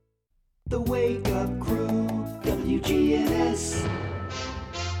The Wake Up Crew, WGNS.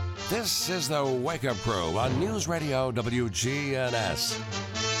 This is the Wake Up Crew on News Radio WGNS.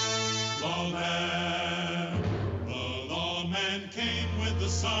 Lawman, the lawman came with the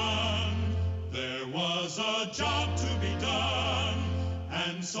sun. There was a job to be done,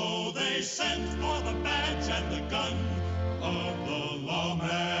 and so they sent for the badge and the gun of the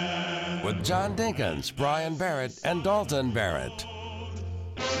lawman. With John Dinkins, Brian Barrett, and Dalton Barrett.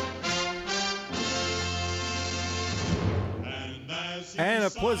 And a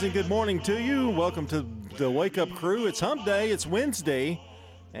pleasant good morning to you. Welcome to the Wake Up Crew. It's Hump Day. It's Wednesday.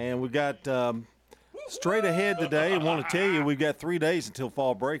 And we've got straight ahead today. I want to tell you we've got 3 days until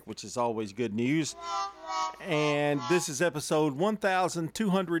fall break, which is always good news. And this is episode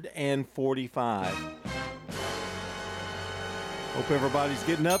 1245. Hope everybody's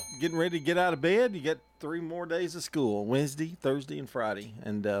getting up, getting ready to get out of bed. You got 3 more days of school, Wednesday, Thursday, and Friday.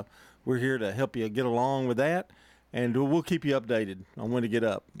 And we're here to help you get along with that. And we'll keep you updated on when to get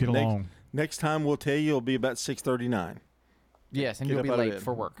up. Get along. Next time we'll tell you it'll be about 6:39. Yes, and Get you'll up be out of late bed.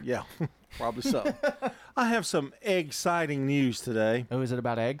 for work. Yeah, probably so. I have some exciting news today. Oh, is it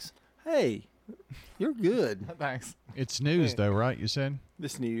about eggs? Hey, you're good. Thanks. It's news, though, right? You said?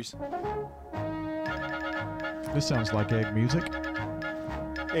 This news. This sounds like egg music.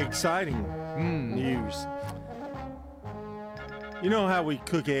 Exciting news. You know how we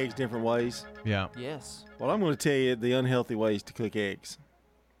cook eggs different ways? Yeah. Yes. Well, I'm going to tell you the unhealthy ways to cook eggs.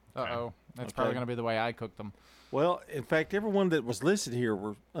 Uh-oh. That's probably going to be the way I cook them. Well, in fact, everyone that was listed here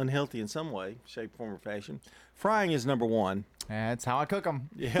were unhealthy in some way, shape, form, or fashion. Frying is number one. That's how I cook them.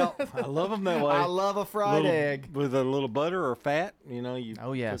 Yeah, I love them that way. I love a fried egg. With a little butter or fat, you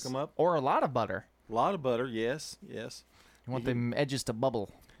Oh, yes. cook them up. Or a lot of butter. A lot of butter, yes. You want them edges to bubble.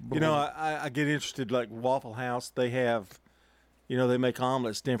 You know, I get interested, like Waffle House, they have, they make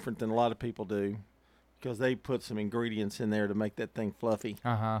omelets different than a lot of people do because they put some ingredients in there to make that thing fluffy,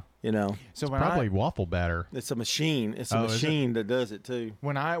 Uh-huh. It's So probably waffle batter. It's a machine. It's a Oh, is it? machine that does it, too.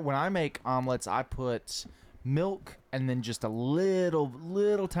 when I make omelets, I put milk and then just a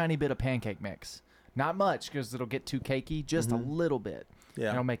little tiny bit of pancake mix. Not much because it'll get too cakey, just a little bit. Yeah.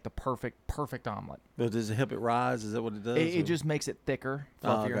 And it'll make the perfect omelet. But does it help it rise? Is that what it does? It or- just makes it thicker, Oh,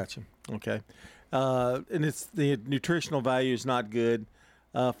 fluffier. gotcha. Okay. And it's the nutritional value is not good.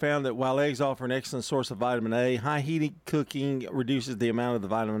 Found that while eggs offer an excellent source of vitamin A, high heat cooking reduces the amount of the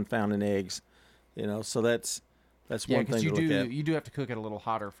vitamin found in eggs. So that's Yeah, one because thing to look at. you do have to cook it a little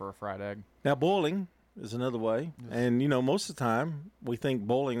hotter for a fried egg. Now boiling is another way, and most of the time we think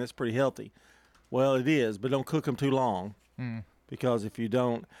boiling that's pretty healthy. Well, it is, but don't cook them too long. Because if you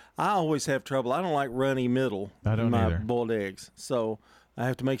don't, I always have trouble. I don't like runny middle I don't in my either. boiled eggs. So I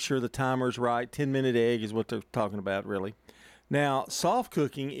have to make sure the timer's right. 10-minute egg is what they're talking about, really. Now, soft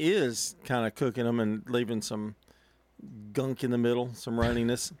cooking is kind of cooking them and leaving some gunk in the middle, some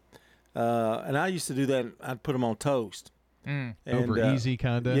runniness. And I used to do that. I'd put them on toast. And, Over easy,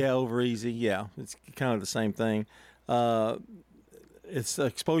 kind of? Yeah, over easy. Yeah, it's kind of the same thing. It's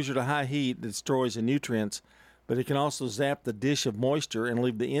exposure to high heat that destroys the nutrients, but it can also zap the dish of moisture and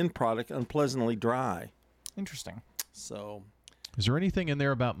leave the end product unpleasantly dry. Interesting. So, Is there anything in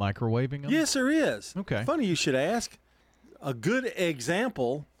there about microwaving them? yes, there is. Okay. Funny you should ask. A good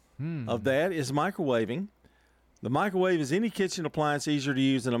example of that is microwaving. The microwave is any kitchen appliance easier to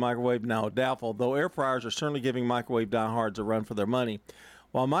use than a microwave? No, doubtful, though air fryers are certainly giving microwave diehards a run for their money.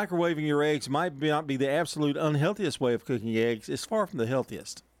 While microwaving your eggs might not be the absolute unhealthiest way of cooking eggs, it's far from the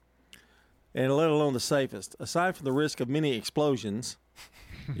healthiest, and let alone the safest. Aside from the risk of many explosions,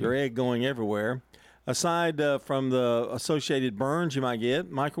 your egg going everywhere, aside from the associated burns you might get,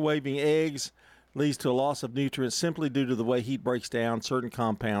 microwaving eggs leads to a loss of nutrients simply due to the way heat breaks down certain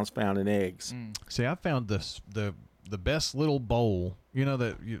compounds found in eggs. See, I found the best little bowl.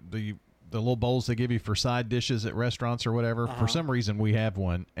 The little bowls they give you for side dishes at restaurants or whatever. For some reason, we have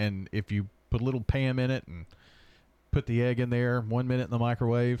one, and if you put a little Pam in it and put the egg in there, 1 minute in the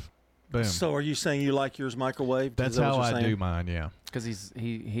microwave, boom. So are you saying you like yours microwaved? That's Is that what how you're I saying? do mine. Yeah. Because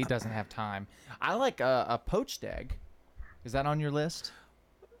he doesn't have time. I like a poached egg. Is that on your list?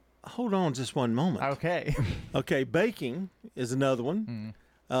 Hold on just one moment. Okay. Okay, baking is another one.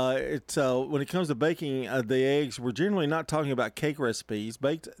 It's when it comes to baking the eggs, we're generally not talking about cake recipes.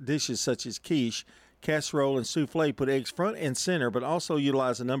 Baked dishes such as quiche, casserole, and souffle put eggs front and center, but also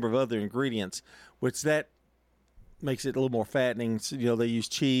utilize a number of other ingredients, which that makes it a little more fattening. So, they use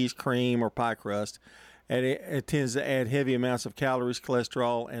cheese, cream, or pie crust, and it tends to add heavy amounts of calories,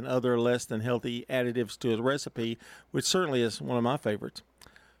 cholesterol, and other less than healthy additives to a recipe, which certainly is one of my favorites.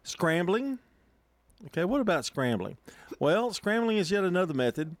 Scrambling. Okay, what about scrambling? Well, scrambling is yet another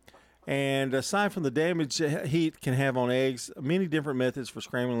method. And aside from the damage heat can have on eggs, many different methods for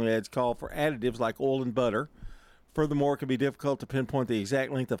scrambling eggs call for additives like oil and butter. Furthermore, it can be difficult to pinpoint the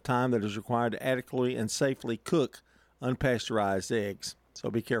exact length of time that is required to adequately and safely cook unpasteurized eggs. So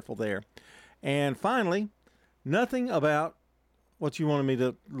be careful there. And finally, nothing about what you wanted me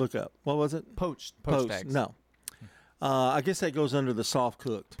to look up. What was it? Poached eggs. No. I guess that goes under the soft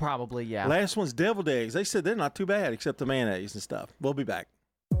cooked. Probably, yeah. Last one's deviled eggs. They said they're not too bad except the mayonnaise and stuff. We'll be back.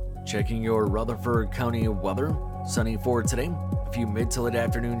 Checking your Rutherford County weather. Sunny for today. A few mid to late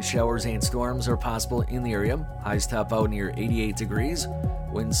afternoon showers and storms are possible in the area. Highs top out near 88 degrees.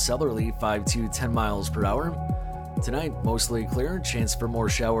 Winds southerly 5 to 10 miles per hour. Tonight, mostly clear. Chance for more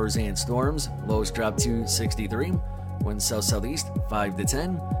showers and storms. Lows drop to 63. Winds south-southeast 5 to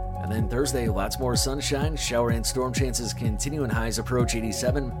 10. And then Thursday, lots more sunshine. Shower and storm chances continue and highs approach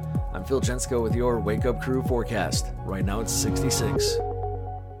 87. I'm Phil Jensko with your Wake Up Crew forecast. Right now it's 66.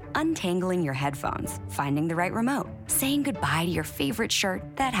 Untangling your headphones, finding the right remote, saying goodbye to your favorite shirt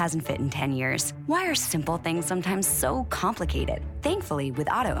that hasn't fit in 10 years. Why are simple things sometimes so complicated? Thankfully,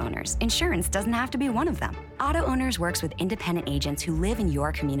 with Auto Owners, insurance doesn't have to be one of them. Auto Owners works with independent agents who live in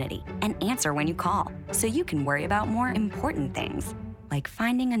your community and answer when you call, so you can worry about more important things, like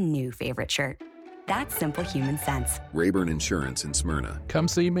finding a new favorite shirt. That's simple human sense. Rayburn Insurance in Smyrna. Come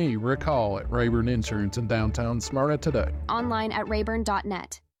see me, Rick Hall, at Rayburn Insurance in downtown Smyrna today. Online at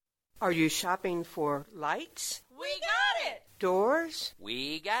rayburn.net. Are you shopping for lights? We got it! Doors?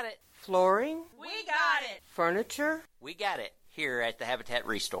 We got it. Flooring? We got it. Furniture? We got it. Here at the Habitat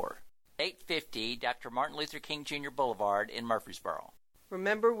Restore. 850 Dr. Martin Luther King Jr. Boulevard in Murfreesboro.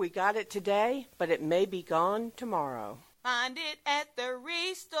 Remember, we got it today, but it may be gone tomorrow. Find it at the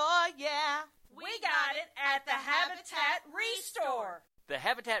Restore, yeah. We got it at the Habitat Restore. The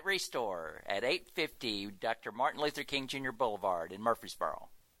Habitat Restore at 850 Dr. Martin Luther King Jr. Boulevard in Murfreesboro.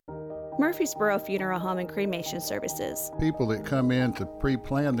 Murfreesboro Funeral Home and Cremation Services. People that come in to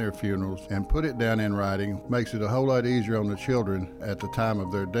pre-plan their funerals and put it down in writing makes it a whole lot easier on the children at the time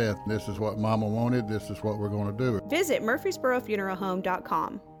of their death. This is what Mama wanted. This is what we're going to do. Visit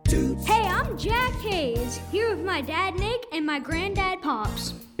murfreesborofuneralhome.com. Hey, I'm Jack Hayes, here with my dad Nick and my granddad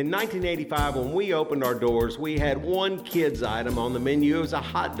Pops. In 1985, when we opened our doors, we had one kids item on the menu. It was a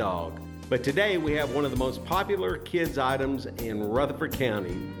hot dog. But today we have one of the most popular kids items in Rutherford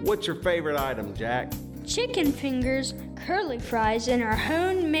County. What's your favorite item, Jack? Chicken fingers, curly fries, and our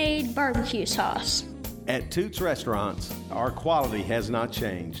homemade barbecue sauce. At Toots Restaurants, our quality has not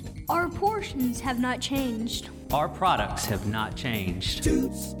changed. Our portions have not changed. Our products have not changed.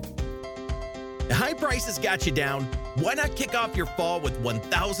 Toots. The high prices got you down. Why not kick off your fall with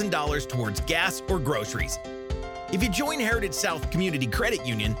 $1,000 towards gas or groceries? If you join Heritage South Community Credit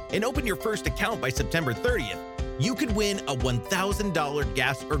Union and open your first account by September 30th, you could win a $1,000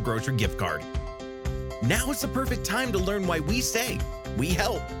 gas or grocery gift card. Now is the perfect time to learn why we say we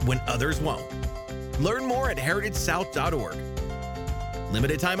help when others won't. Learn more at heritagesouth.org.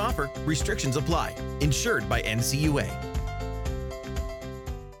 Limited time offer. Restrictions apply. Insured by NCUA.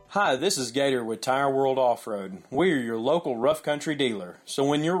 Hi, this is Gator with Tire World Off-Road. We are your local rough country dealer. So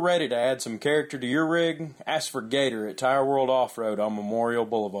when you're ready to add some character to your rig, ask for Gator at Tire World Off-Road on Memorial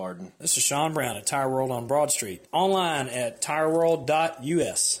Boulevard. This is Sean Brown at Tire World on Broad Street. Online at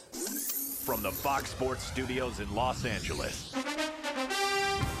tireworld.us. From the Fox Sports Studios in Los Angeles,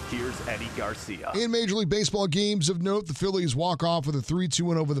 here's Eddie Garcia. In Major League Baseball games of note, the Phillies walk off with a 3-2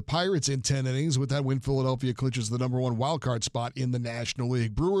 win over the Pirates in 10 innings. With that win, Philadelphia clinches the #1 wildcard spot in the National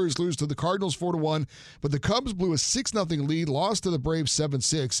League. Brewers lose to the Cardinals 4-1, but the Cubs blew a 6-0 lead, lost to the Braves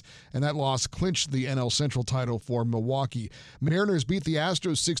 7-6, and that loss clinched the NL Central title for Milwaukee. Mariners beat the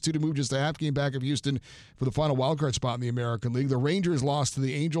Astros 6-2 to move just a half game back of Houston for the final wildcard spot in the American League. The Rangers lost to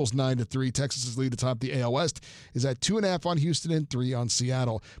the Angels 9-3. Texas's lead atop the AL West is at 2.5 on Houston and 3 on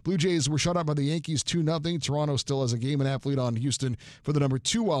Seattle. Blue Jays were shut out by the Yankees 2-0. Toronto still has a game and a half lead on Houston for the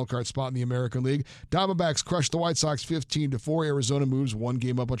 #2 wildcard spot in the American League. Diamondbacks crushed the White Sox 15-4. Arizona moves one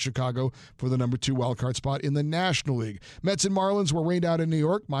game up on Chicago for the #2 wildcard spot in the National League. Mets and Marlins were rained out in New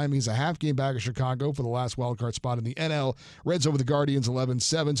York. Miami's a half game back of Chicago for the last wildcard spot in the NL. Reds over the Guardians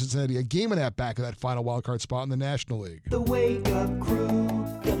 11-7. Cincinnati a game and a half back of that final wildcard spot in the National League. The Wake Up Crew,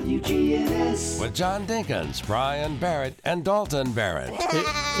 WGNS. With John Dinkins, Brian Barrett, and Dalton Barrett.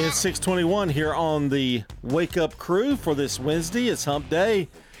 It's 6:21 here on the Wake Up Crew for this Wednesday. It's Hump Day,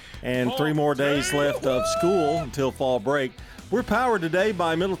 and 3 more days left of school until fall break. We're powered today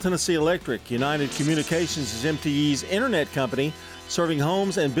by Middle Tennessee Electric. United Communications is MTE's internet company, serving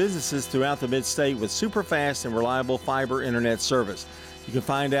homes and businesses throughout the mid-state with super fast and reliable fiber internet service. You can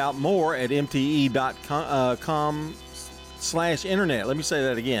find out more at mte.com MTE.com/internet. Let me say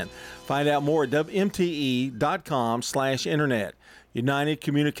that again. Find out more at MTE.com/internet. United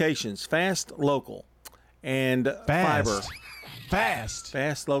Communications, fast, local, and fiber.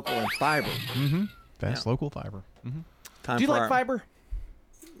 Fast, local, and fiber. Mm-hmm. Fast, local, fiber. Mm-hmm. Do you like fiber?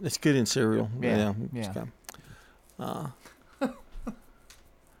 It's good in cereal. Yeah.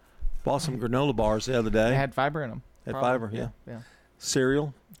 Bought some granola bars the other day. They had fiber in them. Had fiber, yeah.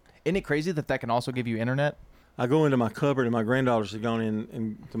 Cereal. Isn't it crazy that can also give you internet? I go into my cupboard, and my granddaughters have gone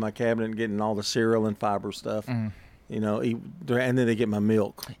into my cabinet and getting all the cereal and fiber stuff. And then they get my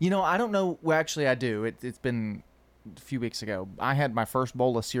milk. I don't know. Well, actually, I do. It's been a few weeks ago. I had my first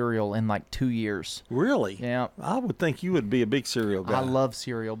bowl of cereal in like 2 years. Really? Yeah. I would think you would be a big cereal guy. I love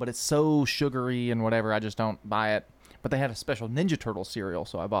cereal, but it's so sugary and whatever. I just don't buy it. But they had a special Ninja Turtle cereal,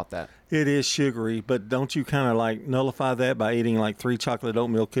 so I bought that. It is sugary, but don't you kind of like nullify that by eating like 3 chocolate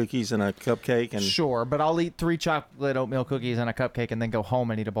oatmeal cookies and a cupcake? And Sure, but I'll eat 3 chocolate oatmeal cookies and a cupcake and then go home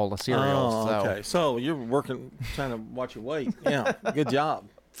and eat a bowl of cereal. Oh, okay. So you're trying to watch your weight. Yeah, good job.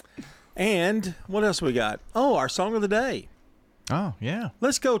 And what else we got? Oh, our Song of the Day. Oh, yeah.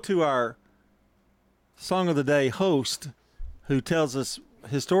 Let's go to our Song of the Day host who tells us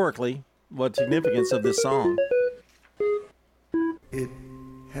historically what significance of this song. It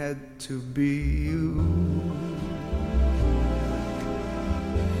had to be you.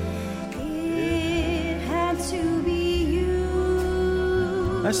 It had to be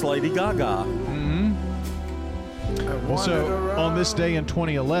you. That's Lady Gaga. Well, so on this day in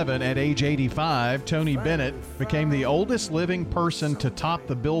 2011, at age 85, Tony Bennett became the oldest living person to top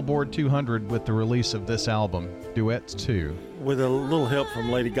the Billboard 200 with the release of this album, Duets 2. With a little help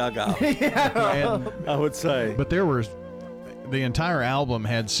from Lady Gaga, I would say. But the entire album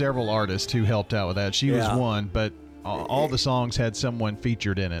had several artists who helped out with that. She was one, but all the songs had someone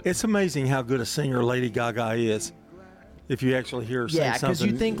featured in it. It's amazing how good a singer Lady Gaga is. If you actually hear her say something. Yeah, because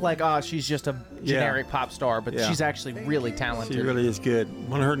you think like, she's just a generic pop star, but she's actually really talented. She really is good.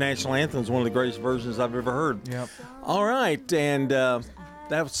 One of her national anthems, one of the greatest versions I've ever heard. Yep. All right, and that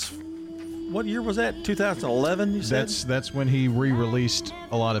was, what year was that? 2011, you said? That's when he re-released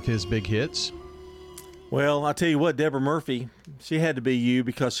a lot of his big hits. Well, I'll tell you what, Deborah Murphy, she had to be you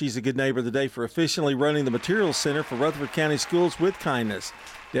because she's a good neighbor of the day for officially running the Materials Center for Rutherford County Schools with kindness.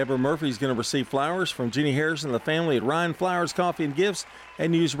 Deborah Murphy is going to receive flowers from Jenny Harrison and the family at Ryan Flowers Coffee and Gifts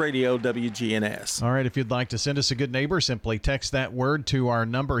and News Radio WGNS. All right, if you'd like to send us a good neighbor, simply text that word to our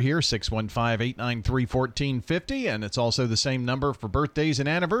number here, 615-893-1450, and it's also the same number for birthdays and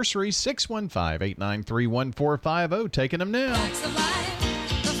anniversaries, 615-893-1450. Taking them now.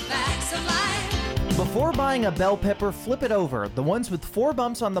 Before buying a bell pepper, flip it over. The ones with 4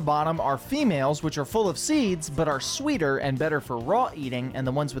 bumps on the bottom are females, which are full of seeds, but are sweeter and better for raw eating, and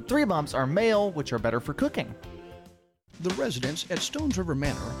the ones with 3 bumps are male, which are better for cooking. The residents at Stones River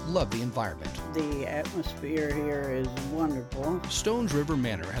Manor love the environment. The atmosphere here is wonderful. Stones River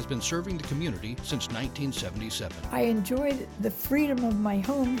Manor has been serving the community since 1977. I enjoyed the freedom of my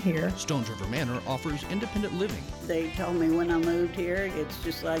home here. Stones River Manor offers independent living. They told me when I moved here, it's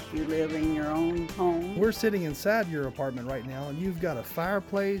just like you live in your own home. We're sitting inside your apartment right now, and you've got a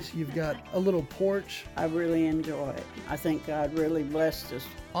fireplace, you've got a little porch. I really enjoy it. I think God really blessed us.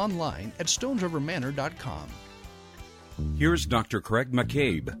 Online at stonesrivermanor.com. Here's Dr. Craig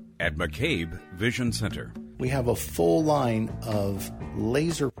McCabe at McCabe Vision Center. We have a full line of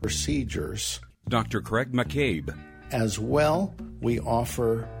laser procedures. Dr. Craig McCabe. As well, we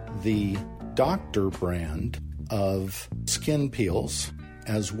offer the Doctor brand of skin peels,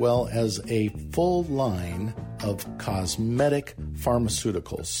 as well as a full line of cosmetic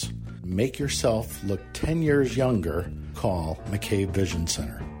pharmaceuticals. Make yourself look 10 years younger. Call McCabe Vision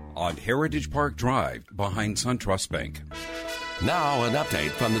Center. On Heritage Park Drive, behind SunTrust Bank. Now, an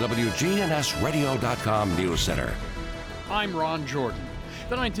update from the WGNSradio.com News Center. I'm Ron Jordan.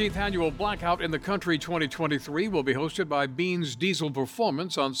 The 19th Annual Blackout in the Country 2023 will be hosted by Beans Diesel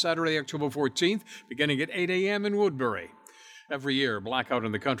Performance on Saturday, October 14th, beginning at 8 a.m. in Woodbury. Every year, Blackout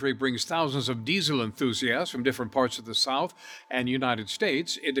in the Country brings thousands of diesel enthusiasts from different parts of the South and United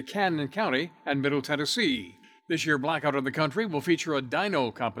States into Cannon County and Middle Tennessee. This year, Blackout in the Country will feature a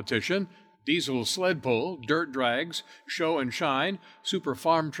dyno competition, diesel sled pull, dirt drags, show and shine, super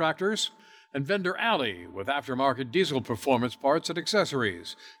farm tractors, and vendor alley with aftermarket diesel performance parts and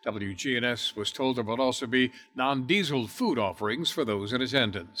accessories. WGNS was told there will also be non-diesel food offerings for those in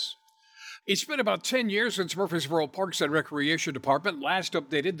attendance. It's been about 10 years since Murfreesboro Parks and Recreation Department last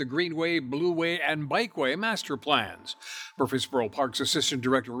updated the Greenway, Blueway, and Bikeway master plans. Murfreesboro Parks Assistant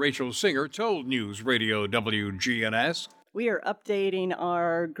Director Rachel Singer told News Radio WGNS. We are updating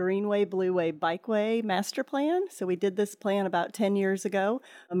our Greenway Blueway Bikeway master plan. So we did this plan about 10 years ago.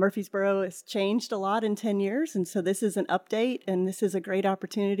 Murfreesboro has changed a lot in 10 years, and so this is an update, and this is a great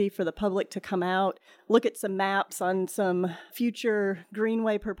opportunity for the public to come out, look at some maps on some future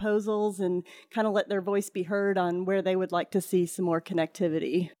Greenway proposals, and kind of let their voice be heard on where they would like to see some more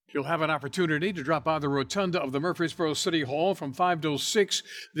connectivity. You'll have an opportunity to drop by the rotunda of the Murfreesboro City Hall from 5 till 6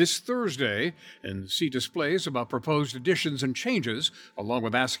 this Thursday and see displays about proposed additions and changes, along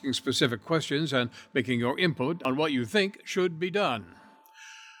with asking specific questions and making your input on what you think should be done.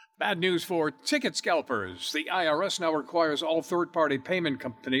 Bad news for ticket scalpers. The IRS now requires all third-party payment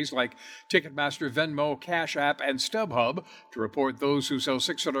companies like Ticketmaster, Venmo, Cash App, and StubHub to report those who sell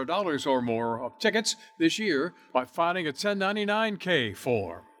 $600 or more of tickets this year by filing a 1099-K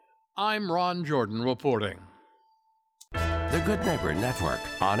form. I'm Ron Jordan reporting. The Good Neighbor Network,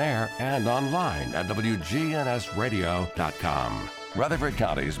 on air and online at WGNSradio.com. Rutherford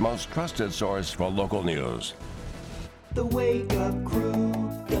County's most trusted source for local news. The Wake Up Crew,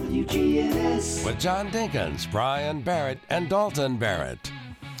 WGNS. With John Dinkins, Brian Barrett, and Dalton Barrett.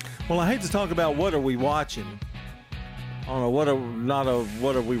 Well, I hate to talk about what are we watching on a what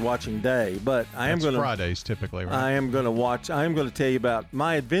are we watching day, but I am going to Fridays typically, right? I am going to tell you about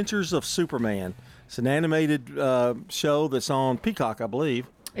My Adventures of Superman. It's an animated show that's on Peacock, I believe.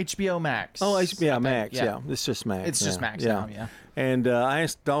 HBO Max. Oh, HBO Max. Yeah, it's just Max. It's just Max now. Yeah. And I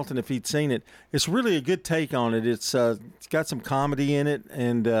asked Dalton if he'd seen it. It's really a good take on it. It's got some comedy in it,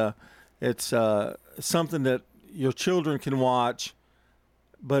 and it's something that your children can watch,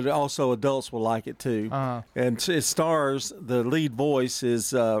 but also adults will like it too. And it stars, the lead voice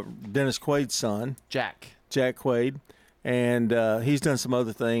is Dennis Quaid's son, Jack Quaid, and he's done some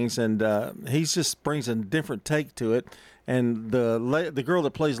other things, and he just brings a different take to it. And the girl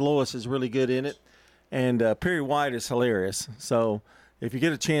that plays Lois is really good in it, and Perry White is hilarious. So if you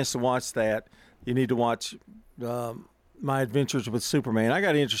get a chance to watch that, you need to watch My Adventures with Superman. I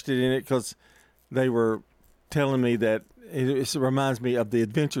got interested in it because they were telling me that it reminds me of The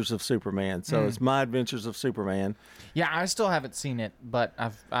Adventures of Superman. So it's My Adventures of Superman. Yeah, I still haven't seen it, but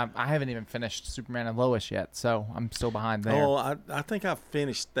I haven't even finished Superman and Lois yet, so I'm still behind there. Oh, I think I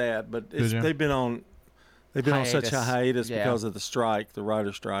finished that, but they've been on such a hiatus because of the strike, the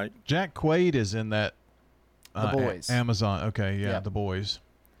writer strike. Jack Quaid is in that The Boys. Amazon. Okay, yeah, The Boys.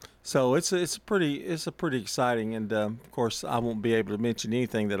 So it's a pretty exciting, and of course I won't be able to mention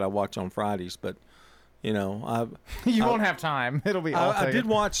anything that I watch on Fridays, but you know you won't have time. It'll be. I did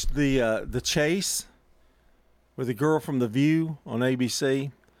watch the Chase with the girl from The View on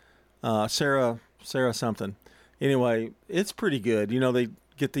ABC, Sarah something. Anyway, it's pretty good. You know, they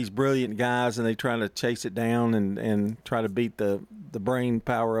get these brilliant guys and they try to chase it down and try to beat the brain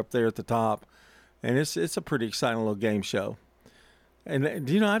power up there at the top, and it's a pretty exciting little game show. And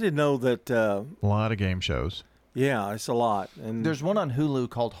you know, I didn't know that a lot of game shows. Yeah, it's a lot. And there's one on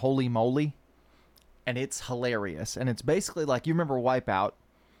Hulu called Holy Moly, and it's hilarious. And it's basically like, you remember Wipeout?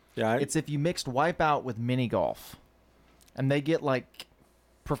 Yeah. It's if you mixed Wipeout with mini golf, and they get like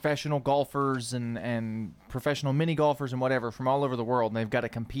professional golfers and professional mini golfers and whatever from all over the world, and they've got to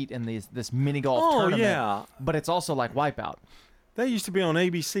compete in this mini golf tournament. Yeah. But it's also like Wipeout. That used to be on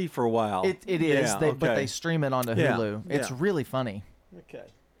ABC for a while. It is, but they stream it onto Hulu. It's really funny. Okay,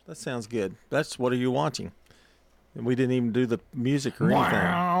 that sounds good. What are you watching? And we didn't even do the music or anything.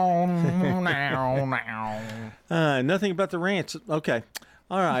 Nothing about the ranch. Okay.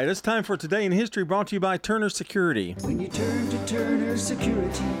 All right, it's time for Today in History, brought to you by Turner Security. When you turn to Turner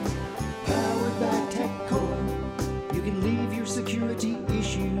Security, powered by TechCore, you can leave your security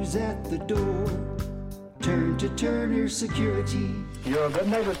issues at the door. Turn to Turner Security. Your Good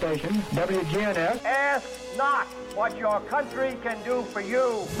Neighbor station, WGNS. Ask not what your country can do for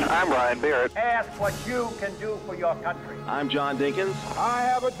you. I'm Ryan Barrett. Ask what you can do for your country. I'm John Dinkins. I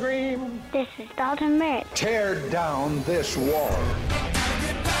have a dream. This is Dalton Merritt. Tear down this wall.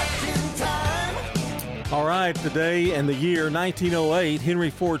 All right, the day and the year 1908, Henry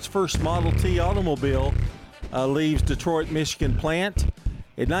Ford's first Model T automobile leaves Detroit, Michigan plant.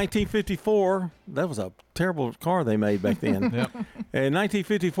 In 1954, that was a terrible car they made back then. Yep. In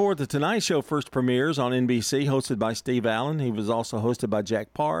 1954, The Tonight Show first premieres on NBC, hosted by Steve Allen. He was also hosted by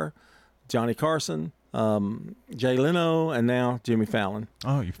Jack Parr, Johnny Carson, Jay Leno, and now Jimmy Fallon.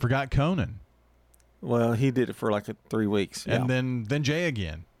 Oh, you forgot Conan. Well, he did it for like 3 weeks. And then Jay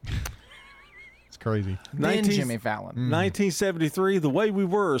again. It's crazy. Then Jimmy Fallon. 1973, The Way We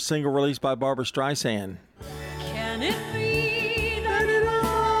Were, single released by Barbra Streisand. Can it be that it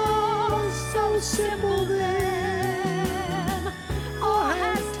all so simple then? Or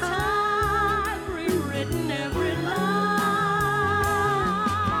has time rewritten every line?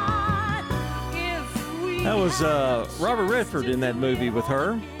 was Robert Redford in that movie with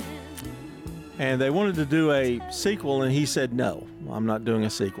her. And they wanted to do a sequel, and he said, no, I'm not doing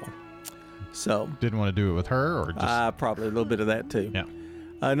a sequel. So didn't want to do it with her, or just probably a little bit of that too. Yeah.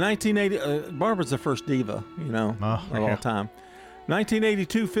 1980. Barbara's the first diva, of all time.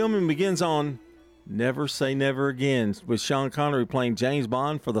 1982 filming begins on Never Say Never Again, with Sean Connery playing James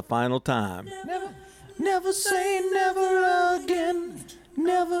Bond for the final time. Never say never again.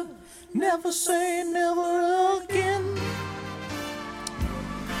 Never say never again.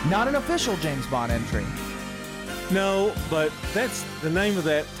 Not an official James Bond entry. No, but that's the name of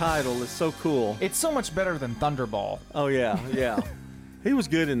that title. It's so cool. It's so much better than Thunderball. Oh, yeah. He was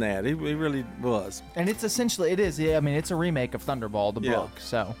good in that. He really was. And it's essentially, it's a remake of Thunderball, the book.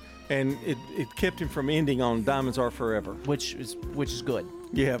 So, and it kept him from ending on Diamonds Are Forever, which is good.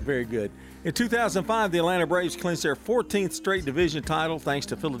 Yeah, very good. In 2005, the Atlanta Braves clinched their 14th straight division title thanks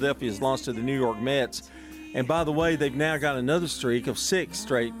to Philadelphia's loss to the New York Mets. And by the way, they've now got another streak of 6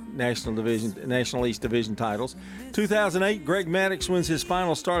 straight National East Division titles. 2008, Greg Maddux wins his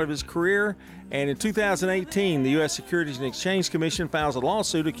final start of his career. And in 2018, the U.S. Securities and Exchange Commission files a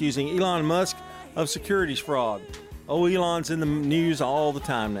lawsuit accusing Elon Musk of securities fraud. Oh, Elon's in the news all the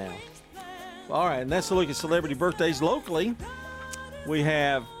time now. All right, and that's a look at celebrity birthdays locally. We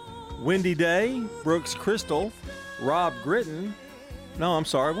have Wendy Day, Brooks Crystal, Rob Gritton. No, I'm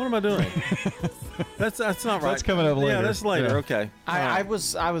sorry. What am I doing? That's not right. That's coming up later. Yeah, that's later. Yeah. Okay. I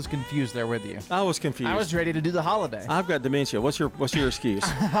was confused there with you. I was confused. I was ready to do the holiday. I've got dementia. What's your excuse?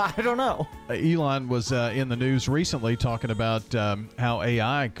 I don't know. Elon was in the news recently talking about how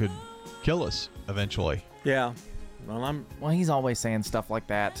AI could kill us eventually. Yeah. Well, he's always saying stuff like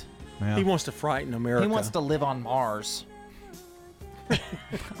that. Yeah. He wants to frighten America. He wants to live on Mars.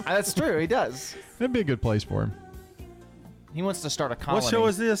 That's true. He does. That'd be a good place for him. He wants to start a colony. What show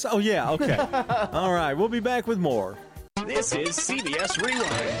is this? Oh, yeah. Okay. All right. We'll be back with more. This is CBS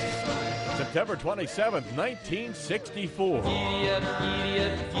Rewind. September 27th, 1964.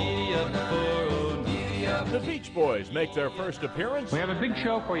 The Beach Boys make their first appearance. We have a big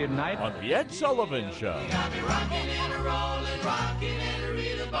show for you tonight on The Ed Sullivan Show.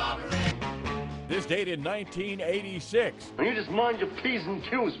 This date in 1986. You just mind your P's and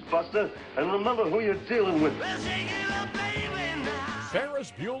Q's, Buster, and remember who you're dealing with.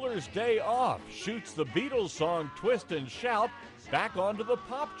 Ferris Bueller's Day Off shoots the Beatles song Twist and Shout back onto the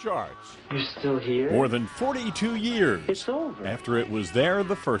pop charts. You're still here? More than 42 years. It's over. After it was there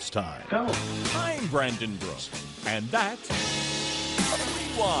the first time. Go. I'm Brandon Brooks, and that's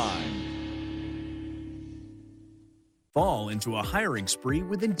Rewind. Fall into a hiring spree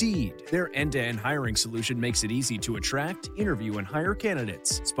with Indeed. Their end-to-end hiring solution makes it easy to attract, interview, and hire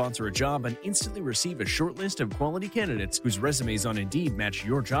candidates. Sponsor a job and instantly receive a short list of quality candidates whose resumes on Indeed match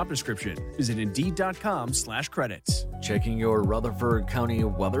your job description. Visit Indeed.com/credits. Checking your Rutherford County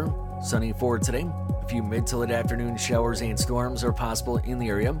weather. Sunny for today. A few mid to late afternoon showers and storms are possible in the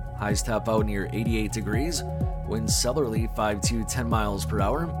area. Highs top out near 88 degrees. Winds southerly 5 to 10 miles per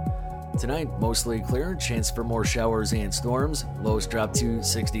hour. Tonight, mostly clear, chance for more showers and storms. Lows drop to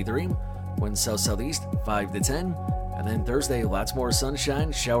 63. Winds south-southeast 5 to 10. And then Thursday, lots more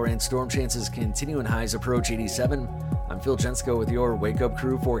sunshine. Shower and storm chances continue and highs approach 87. I'm Phil Jensko with your Wake Up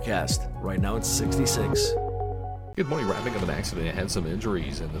Crew forecast. Right now it's 66. Good morning. Wrapping up an accident that had some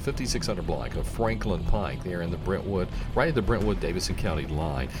injuries in the 5600 block of Franklin Pike there in the Brentwood, right at the Brentwood-Davidson County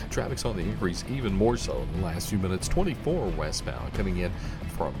line. Traffic's on the increase even more so in the last few minutes. 24 westbound coming in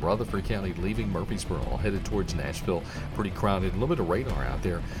from Rutherford County, leaving Murfreesboro, headed towards Nashville. Pretty crowded. A little bit of radar out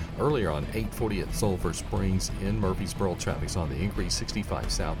there. Earlier on 840 at Sulphur Springs in Murfreesboro, traffic's on the increase.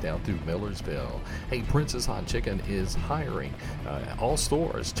 65 south down through Millersville. Hey, Prince's Hot Chicken is hiring. All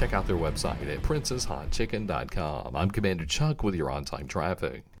stores, check out their website at princeshotchicken.com. I'm Commander Chuck with your on-time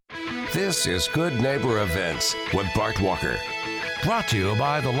traffic. This is Good Neighbor Events with Bart Walker. Brought to you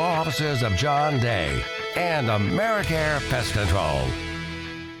by the law offices of John Day and AmeriCare Pest Control.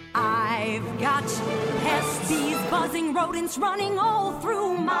 I've got pests, bees, buzzing, rodents running all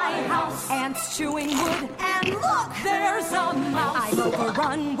through my house. Ants chewing wood, and look, there's a mouse. I've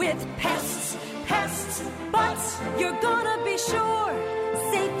overrun with pests, but you're gonna be sure,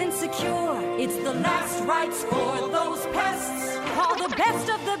 safe and secure. It's the last rites for those pests. Call the best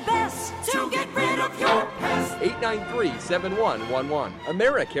of the best to get rid of your pests. 893-7111.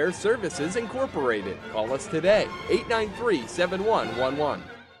 AmeriCare Services Incorporated. Call us today. 893-7111.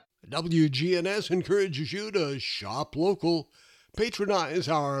 WGNS encourages you to shop local, patronize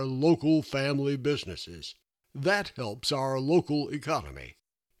our local family businesses. That helps our local economy.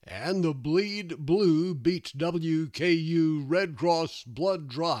 And the Bleed Blue Beats WKU Red Cross Blood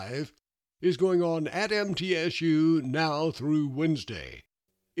Drive is going on at MTSU now through Wednesday.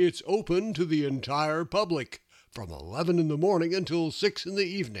 It's open to the entire public from 11 in the morning until 6 in the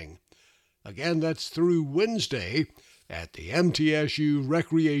evening. Again, that's through Wednesday at the MTSU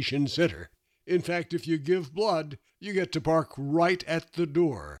Recreation Center. In fact, if you give blood, you get to park right at the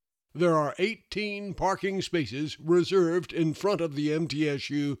door. There are 18 parking spaces reserved in front of the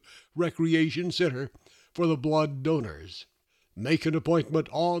MTSU Recreation Center for the blood donors. Make an appointment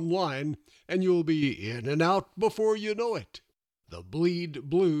online and you'll be in and out before you know it. The Bleed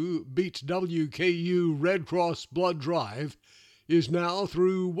Blue Beats WKU Red Cross Blood Drive is now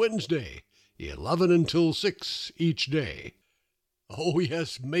through Wednesday, 11 until 6 each day. Oh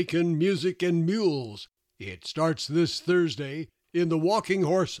yes, Macon Music and Mules. It starts this Thursday in the Walking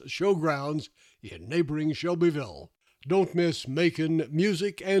Horse Showgrounds in neighboring Shelbyville. Don't miss Macon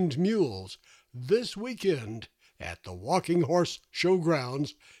Music and Mules this weekend at the Walking Horse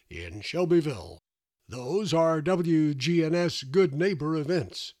Showgrounds in Shelbyville. Those are WGNS Good Neighbor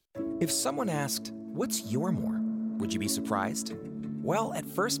events. If someone asked, "What's your more?" would you be surprised? Well, at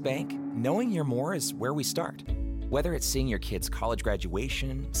First Bank, knowing your more is where we start. Whether it's seeing your kid's college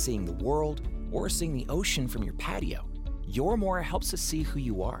graduation, seeing the world, or seeing the ocean from your patio, your more helps us see who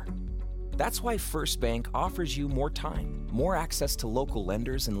you are. That's why First Bank offers you more time, more access to local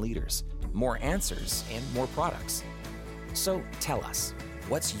lenders and leaders, more answers, and more products. So tell us,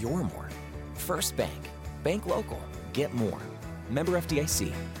 what's your more? First Bank. Bank local. Get more. Member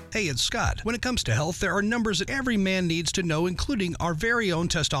FDIC. Hey, it's Scott. When it comes to health, there are numbers that every man needs to know, including our very own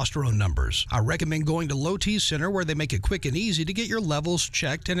testosterone numbers. I recommend going to Low T Center, where they make it quick and easy to get your levels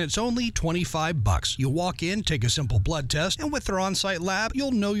checked, and it's only $25. You walk in, take a simple blood test, and with their on-site lab,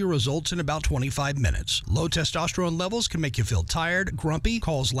 you'll know your results in about 25 minutes. Low testosterone levels can make you feel tired, grumpy,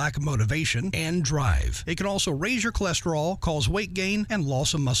 cause lack of motivation, and drive. It can also raise your cholesterol, cause weight gain, and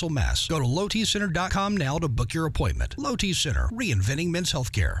loss of muscle mass. Go to lowtcenter.com now to book your appointment. Low T Center, reinventing men's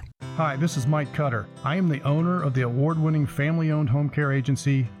healthcare. Hi, this is Mike Cutter. I am the owner of the award-winning family-owned home care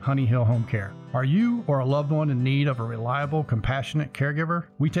agency, Honey Hill Home Care. Are you or a loved one in need of a reliable, compassionate caregiver?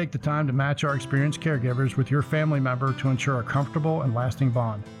 We take the time to match our experienced caregivers with your family member to ensure a comfortable and lasting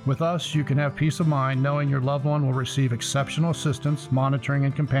bond. With us, you can have peace of mind knowing your loved one will receive exceptional assistance, monitoring,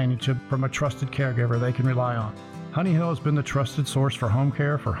 and companionship from a trusted caregiver they can rely on. Honey Hill has been the trusted source for home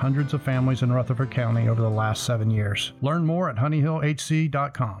care for hundreds of families in Rutherford County over the last 7 years. Learn more at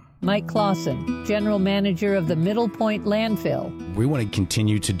honeyhillhc.com. Mike Clausen, General Manager of the Middle Point Landfill. We want to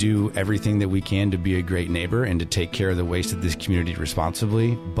continue to do everything that we can to be a great neighbor and to take care of the waste of this community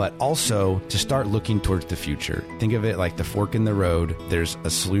responsibly, but also to start looking towards the future. Think of it like the fork in the road. There's a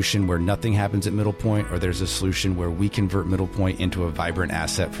solution where nothing happens at Middle Point, or there's a solution where we convert Middle Point into a vibrant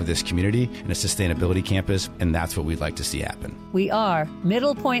asset for this community and a sustainability campus, and that's what we'd like to see happen. We are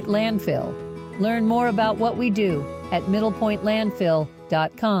Middle Point Landfill. Learn more about what we do at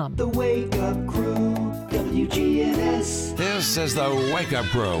middlepointlandfill.com. The Wake Up Crew, WGNS. This is the Wake Up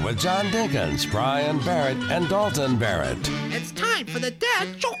Crew with John Dinkins, Brian Barrett, and Dalton Barrett. It's time for the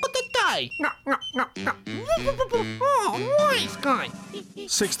dad joke of the day. Oh, nice guy.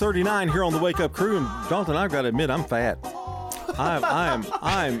 6:39 here on the Wake Up Crew, and Dalton, I've got to admit, I'm fat.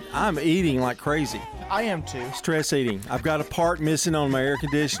 I'm eating like crazy. I am too. Stress eating. I've got a part missing on my air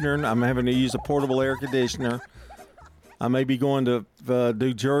conditioner. I'm having to use a portable air conditioner. I may be going to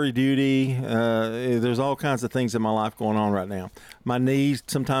do jury duty. There's all kinds of things in my life going on right now. My knees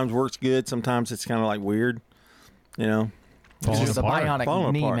sometimes works good. Sometimes it's kind of like weird, you know. It's a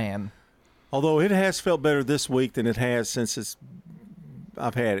bionic knee, apart. man. Although it has felt better this week than it has since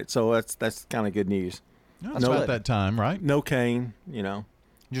I've had it. So that's kind of good news. That's about that time, right? No cane, you know.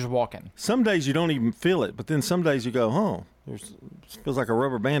 Just walking. Some days you don't even feel it, but then some days you go, oh, it feels like a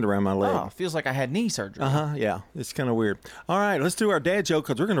rubber band around my leg. Oh, feels like I had knee surgery. Yeah. It's kind of weird. All right, let's do our dad joke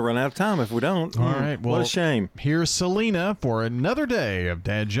because we're going to run out of time if we don't. All right. Well, what a shame. Here's Selena for another day of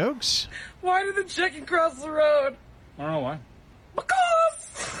dad jokes. Why did the chicken cross the road? I don't know why.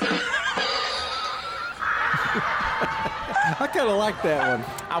 Because! I kind of like that one.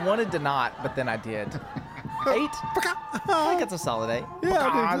 I wanted to not, but then I did. 8? I think it's a solid 8.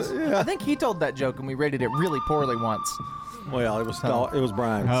 Yeah, I think he told that joke and we rated it really poorly once. Well, it was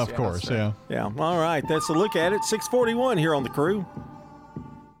Brian. Of course, yeah. Yeah. All right, that's a look at it. 6:41 here on the Crew.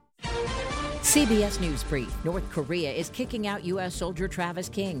 CBS News Brief. North Korea is kicking out U.S. soldier Travis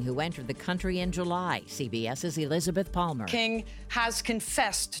King, who entered the country in July. CBS's Elizabeth Palmer. King has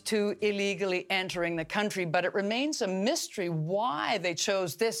confessed to illegally entering the country, but it remains a mystery why they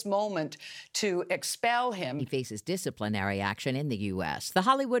chose this moment to expel him. He faces disciplinary action in the U.S. The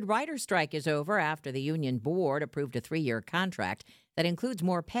Hollywood writers' strike is over after the union board approved a 3-year contract that includes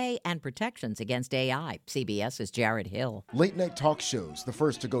more pay and protections against AI. CBS's Jared Hill. Late-night talk shows, the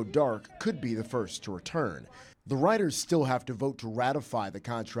first to go dark, could be the first to return. The writers still have to vote to ratify the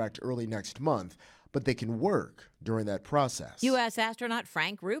contract early next month, but they can work during that process. U.S. astronaut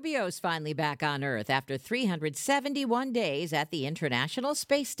Frank Rubio's finally back on Earth after 371 days at the International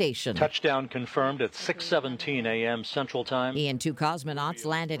Space Station. Touchdown confirmed at 6:17 a.m. Central Time. He and two cosmonauts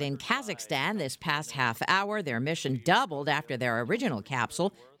landed in Kazakhstan this past half hour. Their mission doubled after their original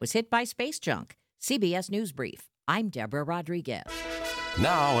capsule was hit by space junk. CBS News Brief. I'm Deborah Rodriguez.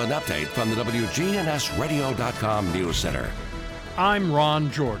 Now an update from the WGNSradio.com News Center. I'm Ron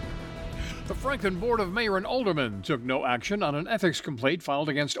Jordan. The Franklin Board of Mayor and Aldermen took no action on an ethics complaint filed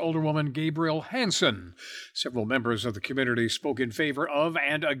against Alderwoman Gabriel Hansen. Several members of the community spoke in favor of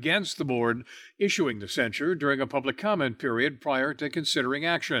and against the board issuing the censure during a public comment period prior to considering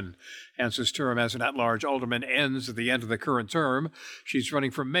action. Hansen's term as an at-large alderman ends at the end of the current term. She's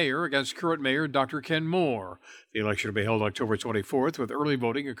running for mayor against current mayor Dr. Ken Moore. The election will be held October 24th, with early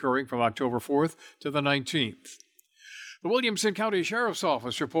voting occurring from October 4th to the 19th. The Williamson County Sheriff's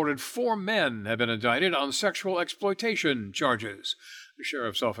Office reported 4 men have been indicted on sexual exploitation charges. The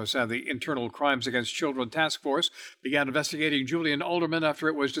Sheriff's Office and the Internal Crimes Against Children Task Force began investigating Julian Alderman after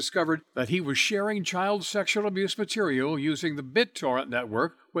it was discovered that he was sharing child sexual abuse material using the BitTorrent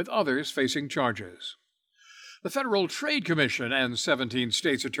network with others facing charges. The Federal Trade Commission and 17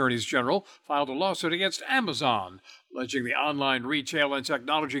 states' attorneys general filed a lawsuit against Amazon, alleging the online retail and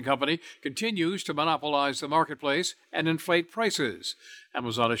technology company continues to monopolize the marketplace and inflate prices.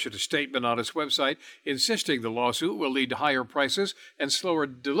 Amazon issued a statement on its website insisting the lawsuit will lead to higher prices and slower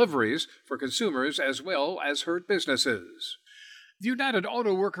deliveries for consumers as well as hurt businesses. The United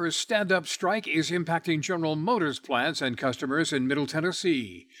Auto Workers stand-up strike is impacting General Motors plants and customers in Middle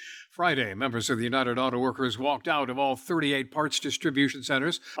Tennessee. Friday, members of the United Auto Workers walked out of all 38 parts distribution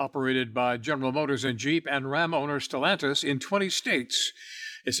centers operated by General Motors and Jeep and Ram owner Stellantis in 20 states.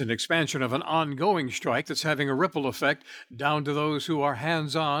 It's an expansion of an ongoing strike that's having a ripple effect down to those who are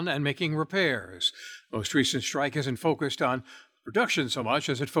hands-on and making repairs. The most recent strike isn't focused on production so much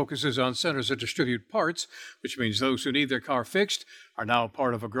as it focuses on centers that distribute parts, which means those who need their car fixed are now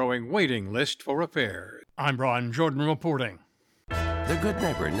part of a growing waiting list for repair. I'm Ron Jordan reporting. The Good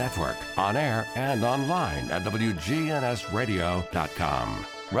Neighbor Network, on air and online at WGNSradio.com.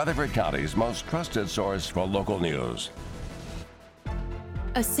 Rutherford County's most trusted source for local news.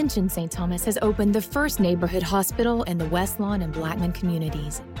 Ascension St. Thomas has opened the first neighborhood hospital in the West Lawn and Blackman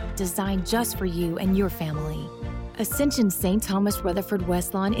communities, designed just for you and your family. Ascension St. Thomas Rutherford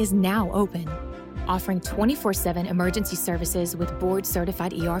West Lawn is now open, offering 24/7 emergency services with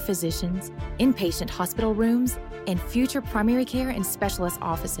board-certified ER physicians, inpatient hospital rooms, and future primary care and specialist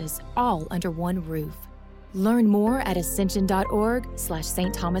offices, all under one roof. Learn more at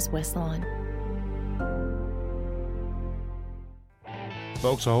ascension.org/St. Thomas West Lawn.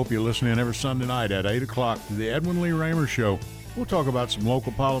 Folks, I hope you listen in every Sunday night at 8 o'clock to the Edwin Lee Raymer Show. We'll talk about some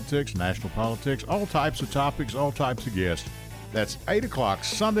local politics, national politics, all types of topics, all types of guests. That's 8 o'clock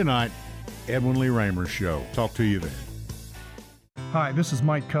Sunday night, Edwin Lee Raymer Show. Talk to you then. Hi, this is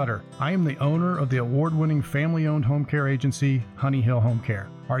Mike Cutter. I am the owner of the award-winning family-owned home care agency, Honey Hill Home Care.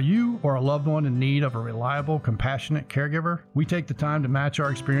 Are you or a loved one in need of a reliable, compassionate caregiver? We take the time to match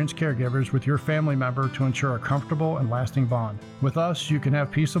our experienced caregivers with your family member to ensure a comfortable and lasting bond. With us, you can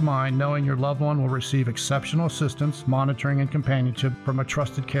have peace of mind knowing your loved one will receive exceptional assistance, monitoring, and companionship from a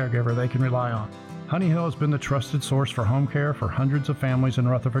trusted caregiver they can rely on. Honey Hill has been the trusted source for home care for hundreds of families in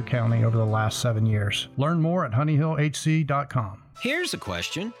Rutherford County over the last 7 years. Learn more at honeyhillhc.com. Here's a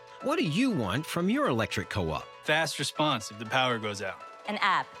question. What do you want from your electric co-op? Fast response if the power goes out. An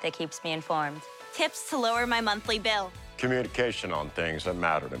app that keeps me informed. Tips to lower my monthly bill. Communication on things that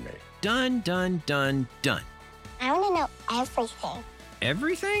matter to me. Done, done, done, done. I want to know everything.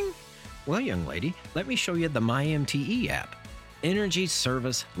 Everything? Well, young lady, let me show you the MyMTE app. Energy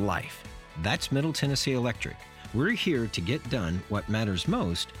Service Life. That's Middle Tennessee Electric. We're here to get done what matters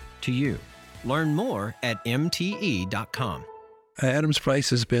most to you. Learn more at mte.com. Adams Place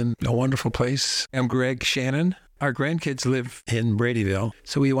has been a wonderful place. I'm Greg Shannon. Our grandkids live in Bradyville,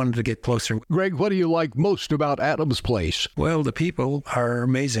 so we wanted to get closer. Greg, what do you like most about Adams Place? Well, the people are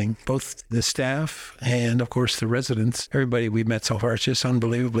amazing, both the staff and, of course, the residents. Everybody we've met so far is just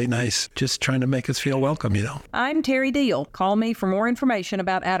unbelievably nice, just trying to make us feel welcome, you know. I'm Terry Deal. Call me for more information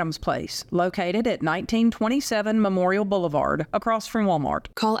about Adams Place, located at 1927 Memorial Boulevard, across from Walmart.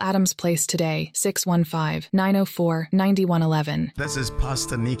 Call Adams Place today, 615-904-9111. This is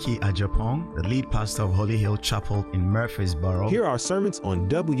Pastor Nikki Ajapong, the lead pastor of Holy Hill Chapel people in Murfreesboro. Hear our sermons on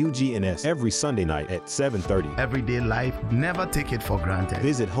WGNS every Sunday night at 7:30. Everyday life, never take it for granted.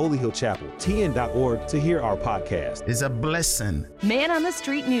 Visit Holy Hill Chapel, tn.org to hear our podcast. It's a blessing. Man on the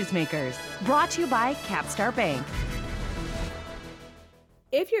Street Newsmakers, brought to you by Capstar Bank.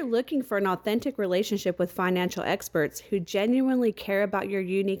 If you're looking for an authentic relationship with financial experts who genuinely care about your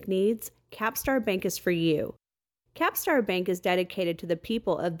unique needs, Capstar Bank is for you. Capstar Bank is dedicated to the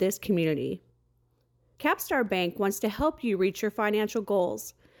people of this community. Capstar Bank wants to help you reach your financial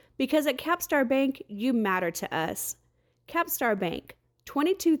goals, because at Capstar Bank, you matter to us. Capstar Bank,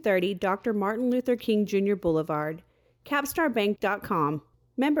 2230 Dr. Martin Luther King Jr. Boulevard, capstarbank.com.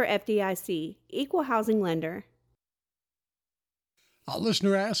 Member FDIC, Equal Housing Lender. A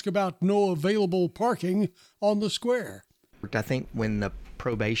listener asked about no available parking on the square. I think when the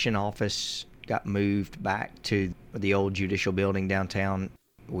probation office got moved back to the old judicial building downtown,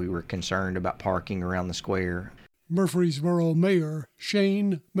 we were concerned about parking around the square. Murfreesboro Mayor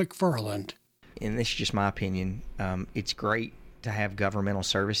Shane McFarland. And this is just my opinion. It's great to have governmental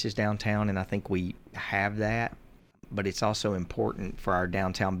services downtown, and I think we have that. But it's also important for our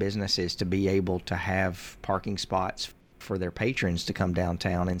downtown businesses to be able to have parking spots for their patrons to come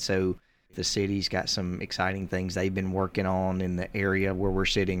downtown. And so the city's got some exciting things they've been working on in the area where we're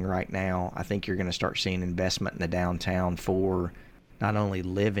sitting right now. I think you're going to start seeing investment in the downtown for not only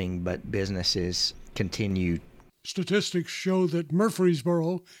living, but businesses continue. Statistics show that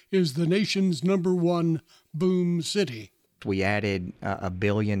Murfreesboro is the nation's #1 boom city. We added $1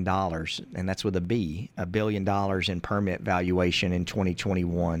 billion, and that's with a B, $1 billion in permit valuation in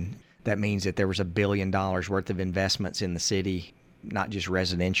 2021. That means that there was $1 billion worth of investments in the city, not just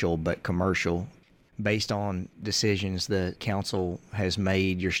residential, but commercial. Based on decisions the council has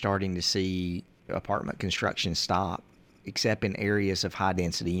made, you're starting to see apartment construction stop, except in areas of high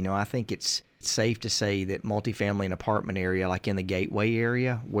density. You know, I think it's safe to say that multifamily and apartment area, like in the Gateway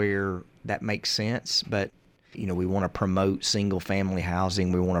area, where that makes sense, but you know, we want to promote single family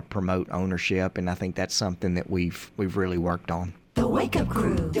housing, we want to promote ownership, and I think that's something that we've really worked on. The Wake Up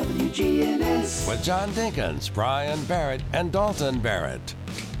Crew, WGNS. With John Dinkins, Brian Barrett, and Dalton Barrett.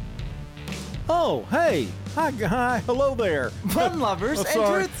 Oh, hey. Hi, hello there. Fun lovers and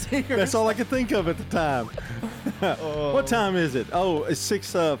truth seekers. That's all I could think of at the time. What time is it? Oh, it's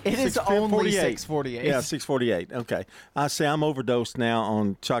 6. It is only 6:48. Yeah, 6:48. Okay. I say I'm overdosed now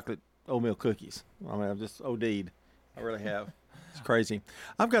on chocolate oatmeal cookies. I mean, I've just OD'd. I really have. It's crazy.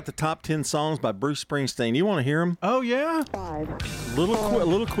 I've got the top 10 songs by Bruce Springsteen. You want to hear them? Oh, yeah? 5.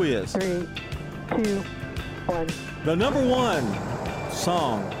 Little quiz. 3, 2, 1. The number 1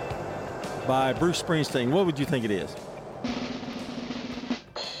 song by Bruce Springsteen. What would you think it is?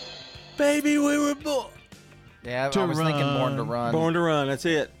 Baby, we were born. Yeah, I was thinking Born to Run. Born to Run. That's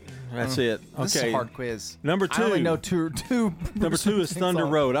it. That's it. Okay. This is a hard quiz. Number 2. I only know two Number 2 is Thunder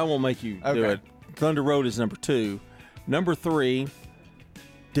Road. I won't make you do it. Thunder Road is number 2. Number 3.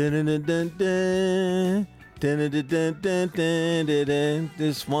 Dun-dun-dun-dun-dun. Dun-dun-dun-dun-dun-dun.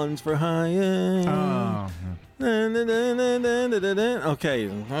 This one's for high-end.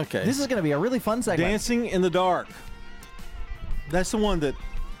 Okay. This is going to be a really fun segment. Dancing in the Dark. That's the one that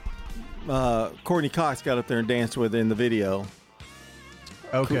Courtney Cox got up there and danced with in the video.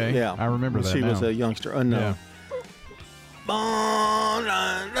 Okay. Yeah. I remember that She now. was a youngster. Unknown.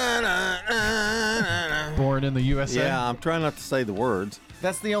 Born in the USA? Yeah, I'm trying not to say the words.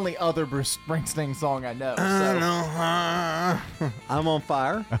 That's the only other Bruce Springsteen song I know. I'm on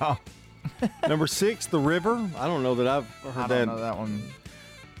Fire. Oh. Number 6, The River. I don't know that I've heard that. I don't know that one.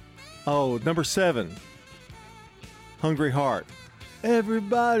 Oh, number 7, Hungry Heart.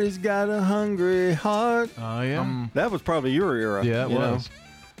 Everybody's got a hungry heart. Oh, yeah. That was probably your era. Yeah, it you know. was.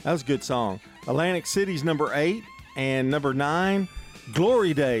 That was a good song. Atlantic City's number 8. And number 9,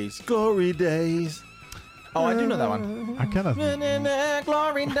 Glory Days. Glory Days. Oh, I do know that one. I kind of...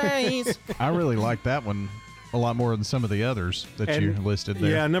 Glory Days. I really like that one a lot more than some of the others that you listed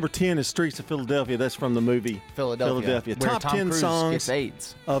there. Yeah, number 10 is Streets of Philadelphia. That's from the movie Philadelphia. Where Top Tom 10 Cruise songs gets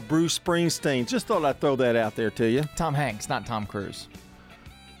AIDS. of Bruce Springsteen. Just thought I'd throw that out there to you. Tom Hanks, not Tom Cruise.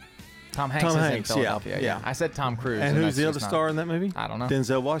 Tom Hanks is in Philadelphia. yeah. I said Tom Cruise. And who's that's the other just star in that movie? I don't know.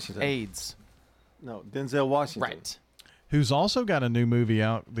 Denzel Washington. AIDS. No, Denzel Washington. Right. Who's also got a new movie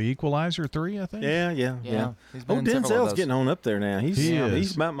out, The Equalizer 3, I think? Yeah. He's been in several of Denzel's those. getting on up there now.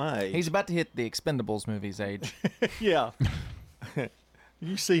 He's about my age. He's about to hit the Expendables movies age. Yeah.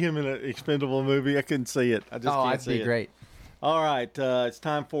 You see him in an Expendable movie? I couldn't see it. I just can't see it. That'd be great. All right, it's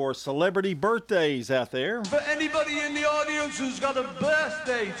time for celebrity birthdays out there. For anybody in the audience who's got a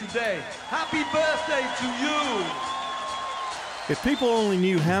birthday today, happy birthday to you. If people only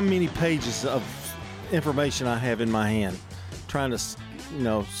knew how many pages of information I have in my hand, trying to,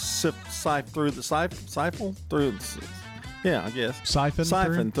 siphon through. Yeah, I guess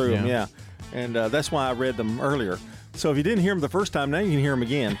siphon through them. Yeah, and that's why I read them earlier. So if you didn't hear them the first time, now you can hear them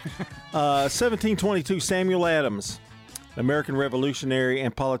again. 1722, Samuel Adams, American revolutionary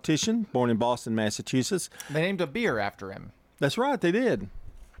and politician, born in Boston, Massachusetts. They named a beer after him. That's right, they did.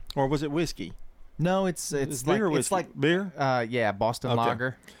 Or was it whiskey? No, it's beer. Like, it's like beer. Yeah, Boston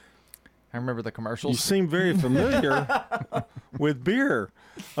Lager. I remember the commercials. You seem very familiar with beer.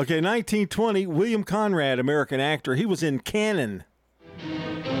 Okay, 1920, William Conrad, American actor. He was in Cannon.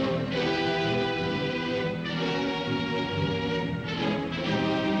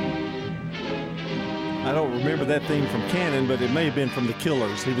 I don't remember that theme from Cannon, but it may have been from The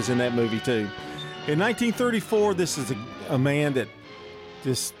Killers. He was in that movie, too. In 1934, this is a man that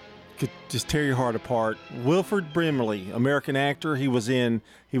could just tear your heart apart. Wilford Brimley, American actor. He was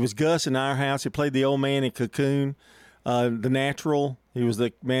Gus in Our House. He played the old man in Cocoon. The Natural. He was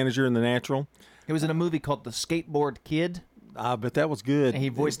the manager in The Natural. He was in a movie called The Skateboard Kid. I bet that was good. And he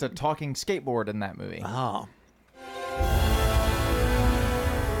voiced a talking skateboard in that movie. Ah.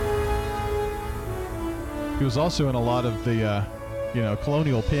 He was also in a lot of the,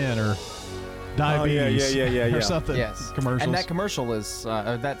 Colonial Penn or Diabetes or something. Yes. Commercials. And that commercial is,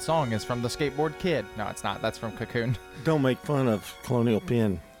 that song is from The Skateboard Kid. No, it's not. That's from Cocoon. Don't make fun of Colonial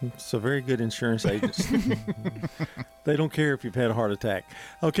Penn. It's a very good insurance agent. They don't care if you've had a heart attack.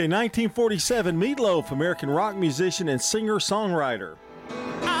 Okay, 1947, Meatloaf, American rock musician and singer-songwriter.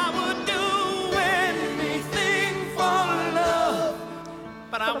 I would do anything for love,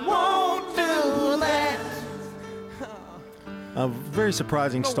 but I won't do that. A very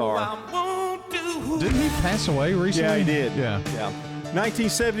surprising star. Didn't he pass away recently? Yeah, he did. Yeah.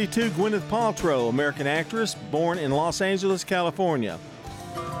 1972, Gwyneth Paltrow, American actress, born in Los Angeles, California.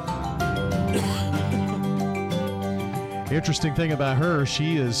 Interesting thing about her,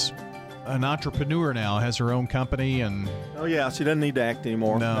 she is an entrepreneur now, has her own company, and oh yeah, she doesn't need to act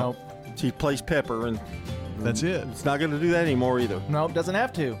anymore. No. She plays Pepper, and that's it. It's not going to do that anymore either. Nope, doesn't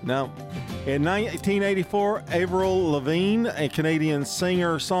have to. No. In 1984, Avril Lavigne, a Canadian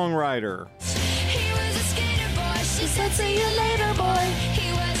singer-songwriter. He was a skater boy. She said, "See you later, boy."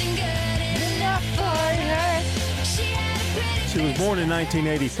 He wasn't good enough for her. She was born in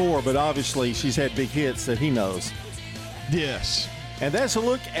 1984, but obviously she's had big hits that he knows. Yes. And that's a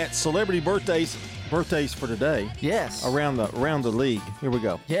look at celebrity birthdays for today. Yes. Around the league. Here we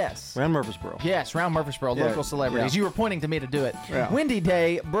go. Yes. Around Murfreesboro. Yes, round Murfreesboro, Yeah. local celebrities. Yeah. You were pointing to me to do it. Yeah. Wendy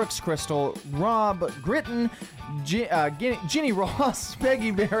Day, Brooks Crystal, Rob Gritton, Ginny Ross,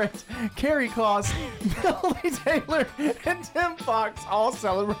 Peggy Barrett, Carrie Cost, Billy Taylor, and Tim Fox all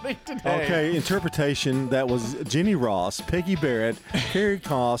celebrating today. Okay, interpretation, that was Ginny Ross, Peggy Barrett, Carrie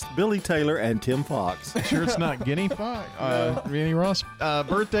Cost, Billy Taylor, and Tim Fox. Sure it's not Ginny Ross?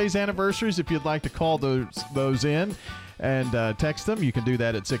 Birthdays, anniversaries, if you'd like to call those in and text them, you can do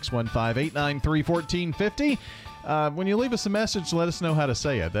that at 615-893-1450. When you leave us a message, let us know how to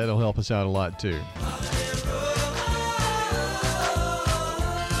say it. That'll help us out a lot, too.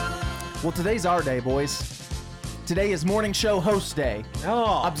 Well, today's our day, boys. Today is Morning Show Host Day.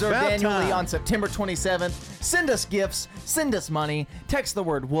 Oh, observed about annually time. on September 27th. Send us gifts. Send us money. Text the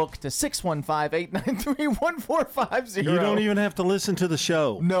word WOOK to 615-893-1450. You don't even have to listen to the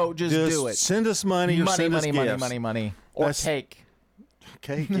show. No, just do it. Send us money or send us gifts. Money. Or cake.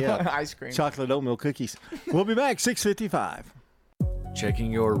 Cake, yeah. Ice cream. Chocolate oatmeal cookies. We'll be back 6:55.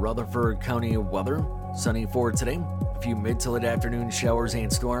 Checking your Rutherford County weather. Sunny for today. A few mid to late afternoon showers and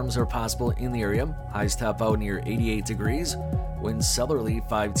storms are possible in the area. Highs top out near 88 degrees. Winds southerly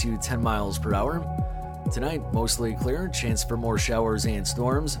 5 to 10 miles per hour. Tonight, mostly clear. Chance for more showers and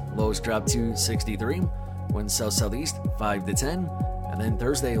storms. Lows drop to 63. Winds south-southeast 5 to 10. And then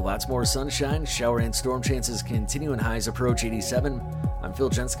Thursday, lots more sunshine. Shower and storm chances continue and highs approach 87. I'm Phil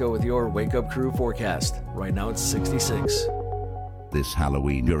Jensko with your Wake Up Crew forecast. Right now it's 66. This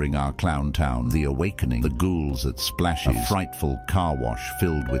Halloween during our Clown Town, The Awakening, the ghouls at Splashes, a frightful car wash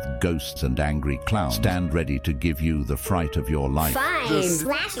filled with ghosts and angry clowns stand ready to give you the fright of your life. Find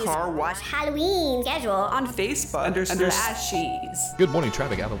Splashes Car Wash Halloween schedule on Facebook under Splashes. Good morning.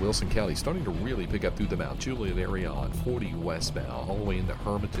 Traffic out of Wilson County starting to really pick up through the Mount Juliet area on 40 westbound all the way into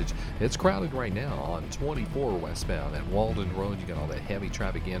Hermitage. It's crowded right now on 24 westbound at Walden Road. You got all that heavy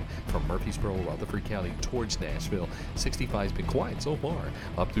traffic in from Murfreesboro, Rutherford County towards Nashville. 65's been quiet so far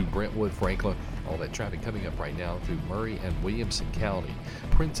up through Brentwood, Franklin. All that traffic coming up right now through Murray and Williamson County.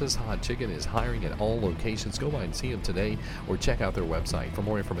 Princess Hot Chicken is hiring at all locations. Go by and see them today or check out their website for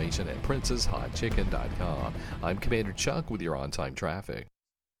more information at princesshotchicken.com. I'm Commander Chuck with your on-time traffic.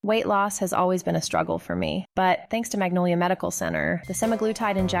 Weight loss has always been a struggle for me, but thanks to Magnolia Medical Center, the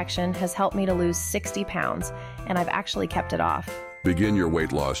semaglutide injection has helped me to lose 60 pounds, and I've actually kept it off. Begin your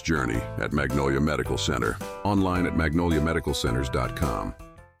weight loss journey at Magnolia Medical Center. Online at magnoliamedicalcenters.com.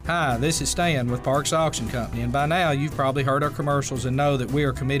 Hi, this is Stan with Parks Auction Company, and by now you've probably heard our commercials and know that we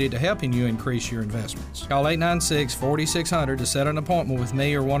are committed to helping you increase your investments. Call 896-4600 to set an appointment with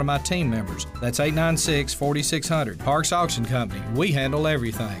me or one of my team members. That's 896-4600. Parks Auction Company. We handle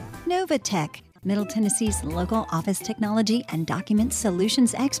everything. Novatech, Middle Tennessee's local office technology and document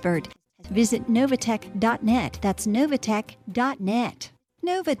solutions expert. Visit Novatech.net. That's Novatech.net.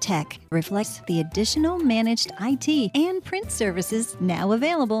 Novatech reflects the additional managed IT and print services now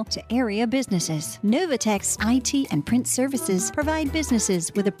available to area businesses. Novatech's IT and print services provide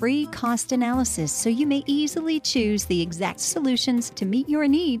businesses with a free cost analysis so you may easily choose the exact solutions to meet your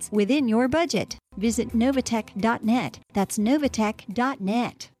needs within your budget. Visit Novatech.net. That's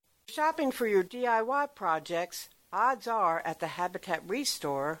Novatech.net. Shopping for your DIY projects, odds are at the Habitat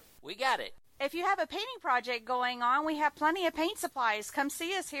Restore. We got it. If you have a painting project going on, we have plenty of paint supplies. Come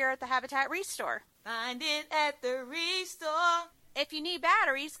see us here at the Habitat Restore. Find it at the Restore. If you need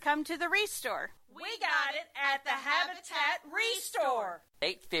batteries, come to the Restore. We got it at the Habitat Restore.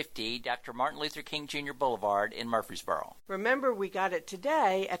 850 Dr. Martin Luther King Jr. Boulevard in Murfreesboro. Remember, we got it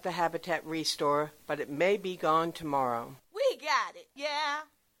today at the Habitat Restore, but it may be gone tomorrow. We got it, yeah.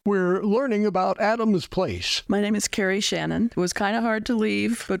 We're learning about Adams Place. My name is Carrie Shannon. It was kind of hard to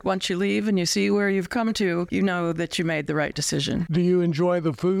leave, but once you leave and you see where you've come to, you know that you made the right decision. Do you enjoy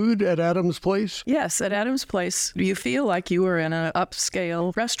the food at Adams Place? Yes, at Adams Place, you feel like you are in an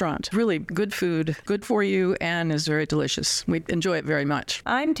upscale restaurant. Really good food, good for you, and is very delicious. We enjoy it very much.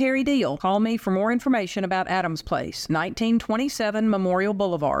 I'm Terry Deal. Call me for more information about Adams Place, 1927 Memorial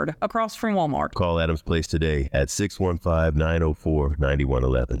Boulevard, across from Walmart. Call Adams Place today at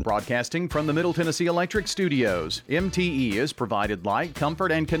 615-904-9111. Broadcasting from the Middle Tennessee Electric Studios, MTE has provided light,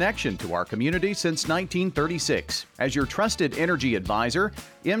 comfort, and connection to our community since 1936. As your trusted energy advisor,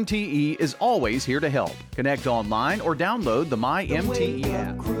 MTE is always here to help. Connect online or download the My MTE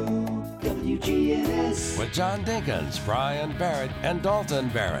app. With John Dinkins, Brian Barrett, and Dalton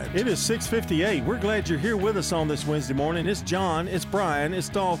Barrett. It is 6:58. We're glad you're here with us on this Wednesday morning. It's John, it's Brian, it's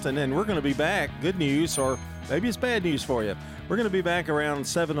Dalton, and we're going to be back. Good news, or maybe it's bad news for you. We're going to be back around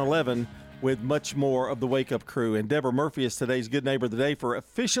 7:11 with much more of the Wake Up Crew. And Deborah Murphy is today's Good Neighbor of the Day for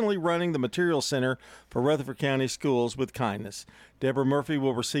efficiently running the Materials Center for Rutherford County Schools with kindness. Deborah Murphy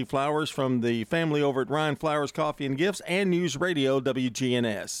will receive flowers from the family over at Ryan Flowers Coffee and Gifts and News Radio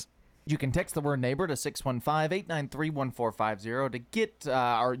WGNS. You can text the word neighbor to 615-893-1450 to get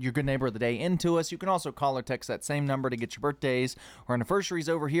your Good Neighbor of the Day into us. You can also call or text that same number to get your birthdays or anniversaries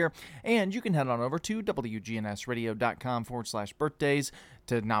over here. And you can head on over to WGNSradio.com/birthdays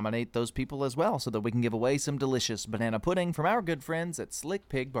to nominate those people as well so that we can give away some delicious banana pudding from our good friends at Slick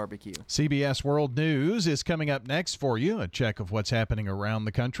Pig Barbecue. CBS World News is coming up next for you. A check of what's happening around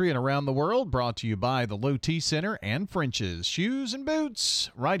the country and around the world, brought to you by the Low T Center and French's Shoes and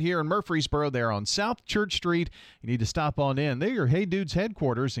Boots right here in Murfreesboro. They're on South Church Street. You need to stop on in. They're your Hey Dudes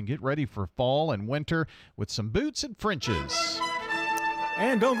headquarters, and get ready for fall and winter with some boots and French's.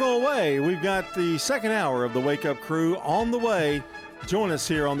 And don't go away. We've got the second hour of the Wake Up Crew on the way. Join us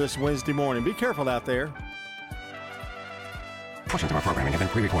here on this Wednesday morning. Be careful out there. Portions of our programming have been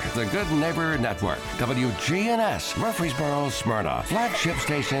pre-recorded. The Good Neighbor Network, WGNS, Murfreesboro, Smyrna, flagship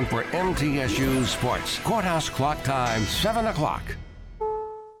station for MTSU Sports. Courthouse clock time, 7 o'clock.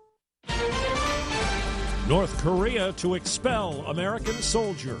 North Korea to expel American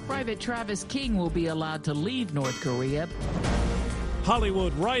soldier. Private Travis King will be allowed to leave North Korea.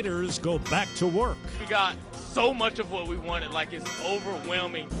 Hollywood writers go back to work. We got so much of what we wanted, like it's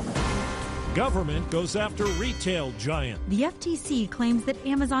overwhelming. Government goes after retail giant. The FTC claims that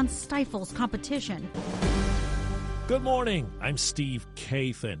Amazon stifles competition. Good morning. I'm Steve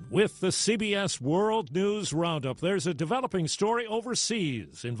Kathan with the CBS World News Roundup. There's a developing story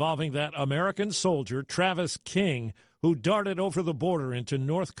overseas involving that American soldier, Travis King, who darted over the border into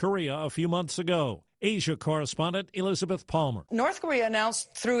North Korea a few months ago. Asia correspondent Elizabeth Palmer. North Korea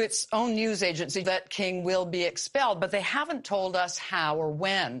announced through its own news agency that King will be expelled, but they haven't told us how or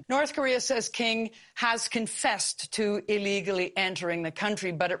when. North Korea says King has confessed to illegally entering the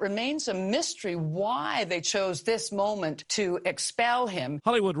country, but it remains a mystery why they chose this moment to expel him.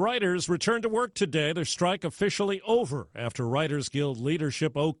 Hollywood writers returned to work today. Their strike officially over after Writers Guild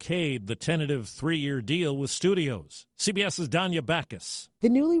leadership okayed the tentative 3-year deal with studios. CBS's Danya Backus. The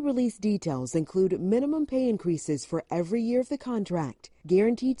newly released details include minimum pay increases for every year of the contract,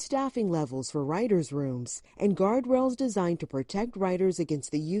 guaranteed staffing levels for writers' rooms, and guardrails designed to protect writers against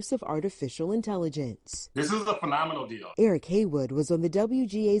the use of artificial intelligence. This is a phenomenal deal. Eric Haywood was on the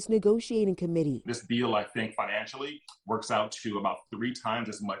WGA's negotiating committee. This deal, I think, financially works out to about 3 times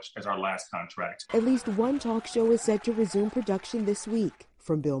as much as our last contract. At least one talk show is set to resume production this week.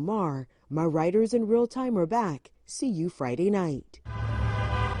 From Bill Maher, my writers in real time are back. See you Friday night.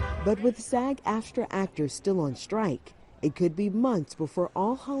 But with SAG-AFTRA actors still on strike, it could be months before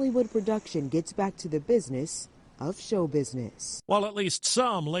all Hollywood production gets back to the business of show business. While at least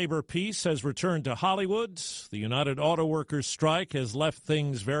some labor peace has returned to Hollywood, the United Auto Workers strike has left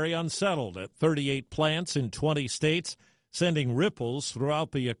things very unsettled at 38 plants in 20 states, sending ripples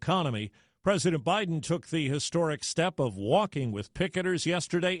throughout the economy. President Biden took the historic step of walking with picketers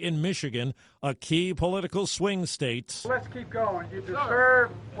yesterday in Michigan, a key political swing state. Let's keep going. You deserve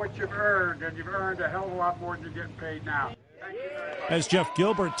what you've earned, and you've earned a hell of a lot more than you're getting paid now. As Jeff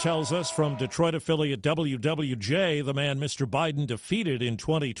Gilbert tells us from Detroit affiliate WWJ, the man Mr. Biden defeated in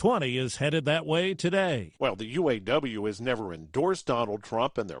 2020 is headed that way today. Well, the UAW has never endorsed Donald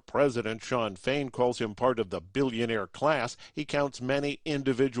Trump, and their president, Sean Fain, calls him part of the billionaire class. He counts many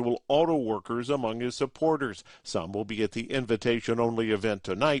individual auto workers among his supporters. Some will be at the invitation-only event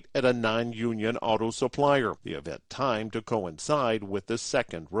tonight at a non-union auto supplier. The event timed to coincide with the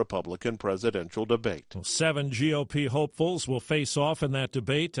second Republican presidential debate. 7 GOP hopefuls will face off in that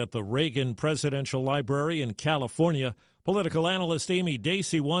debate at the Reagan Presidential Library in California. Political analyst Amy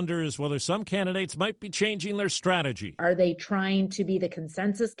Dacey wonders whether some candidates might be changing their strategy. Are they trying to be the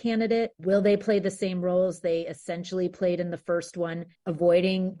consensus candidate? Will they play the same roles they essentially played in the first one,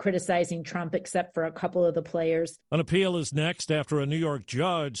 avoiding criticizing Trump except for a couple of the players? An appeal is next after a New York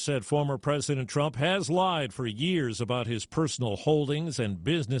judge said former President Trump has lied for years about his personal holdings and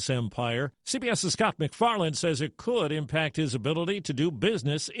business empire. CBS's Scott McFarland says it could impact his ability to do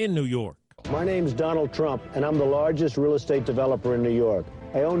business in New York. My name's Donald Trump, and I'm the largest real estate developer in New York.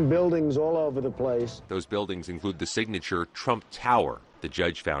 I own buildings all over the place. Those buildings include the signature Trump Tower. The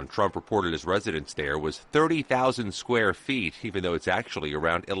judge found Trump reported his residence there was 30,000 square feet, even though it's actually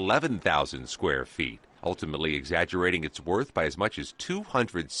around 11,000 square feet, ultimately exaggerating its worth by as much as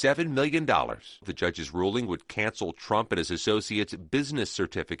 $207 million. The judge's ruling would cancel Trump and his associates' business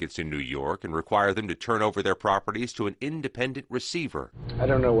certificates in New York and require them to turn over their properties to an independent receiver. I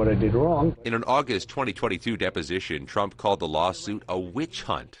don't know what I did wrong. In an August 2022 deposition, Trump called the lawsuit a witch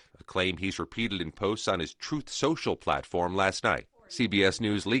hunt, a claim he's repeated in posts on his Truth Social platform last night. CBS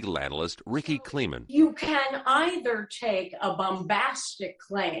News legal analyst Ricky Kleeman. You can either take a bombastic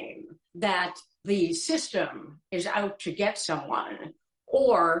claim that the system is out to get someone,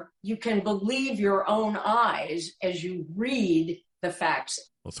 or you can believe your own eyes as you read the facts.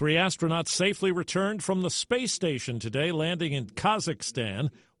 Well, 3 astronauts safely returned from the space station today, landing in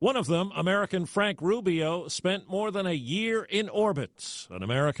Kazakhstan. One of them, American Frank Rubio, spent more than a year in orbit, an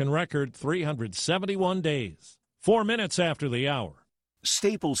American record 371 days. 4 minutes after the hour.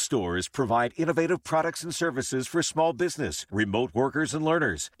 Staples stores provide innovative products and services for small business, remote workers and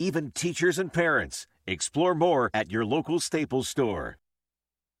learners, even teachers and parents. Explore more at your local Staples store.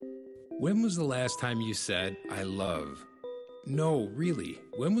 When was the last time you said, I love? No, really.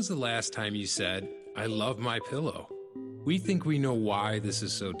 When was the last time you said, I love my pillow? We think we know why this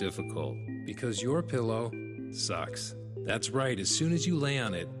is so difficult. Because your pillow sucks. That's right. As soon as you lay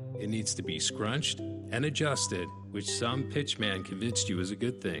on it, it needs to be scrunched and adjusted, which some pitchman convinced you is a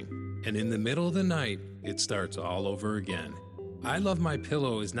good thing. And in the middle of the night, it starts all over again. I Love My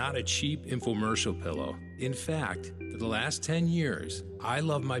Pillow is not a cheap infomercial pillow. In fact, for the last 10 years, I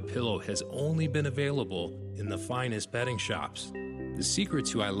Love My Pillow has only been available in the finest bedding shops. The secret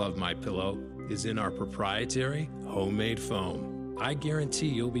to I Love My Pillow is in our proprietary homemade foam. I guarantee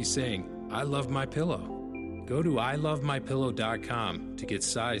you'll be saying, I love my pillow. Go to ilovemypillow.com to get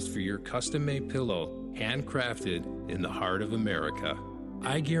sized for your custom-made pillow, handcrafted in the heart of America.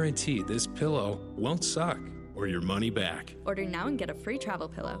 I guarantee this pillow won't suck or your money back. Order now and get a free travel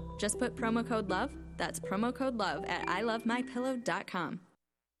pillow. Just put promo code LOVE. That's promo code LOVE at ilovemypillow.com.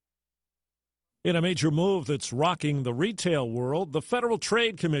 In a major move that's rocking the retail world, the Federal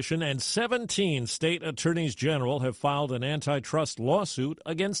Trade Commission and 17 state attorneys general have filed an antitrust lawsuit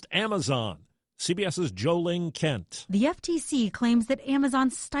against Amazon. CBS's Jolene Kent. The FTC claims that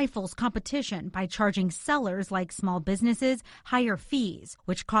Amazon stifles competition by charging sellers like small businesses higher fees,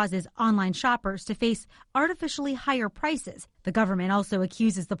 which causes online shoppers to face artificially higher prices. The government also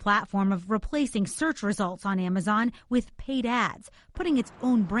accuses the platform of replacing search results on Amazon with paid ads, putting its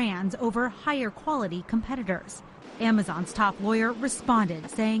own brands over higher quality competitors. Amazon's top lawyer responded,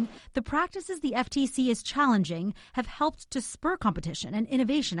 saying the practices the FTC is challenging have helped to spur competition and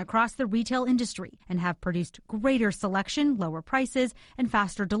innovation across the retail industry and have produced greater selection, lower prices, and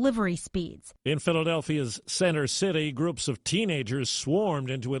faster delivery speeds. In Philadelphia's Center City, groups of teenagers swarmed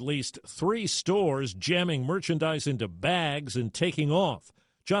into at least 3 stores, jamming merchandise into bags and taking off.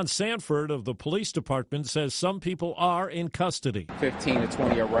 John Sanford of the police department says some people are in custody. 15 to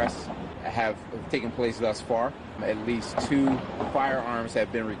 20 arrests have taken place thus far. At least 2 firearms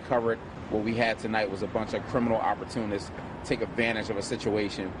have been recovered. What we had tonight was a bunch of criminal opportunists take advantage of a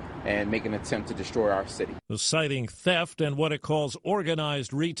situation and make an attempt to destroy our city. Citing theft and what it calls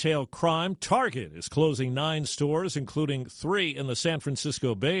organized retail crime, Target is closing 9 stores, including 3 in the San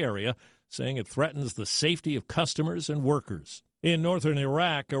Francisco Bay Area, saying it threatens the safety of customers and workers. In northern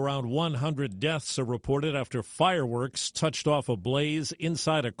Iraq, around 100 deaths are reported after fireworks touched off a blaze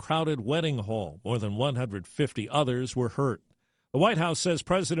inside a crowded wedding hall. More than 150 others were hurt. The White House says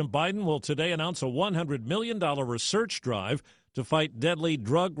President Biden will today announce a $100 million research drive to fight deadly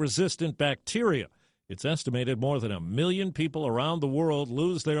drug-resistant bacteria. It's estimated more than 1 million people around the world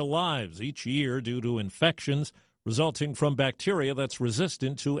lose their lives each year due to infections resulting from bacteria that's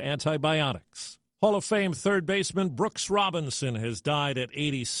resistant to antibiotics. Hall of Fame third baseman Brooks Robinson has died at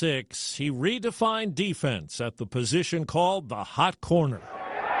 86. He redefined defense at the position called the hot corner.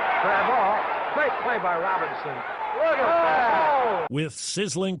 Grab ball. Great play by Robinson. Look at that. With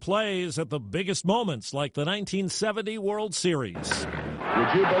sizzling plays at the biggest moments like the 1970 World Series. Would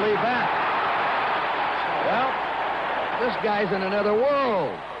you believe that? Well, this guy's in another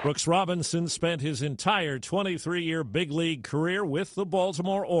world. Brooks Robinson spent his entire 23-year big league career with the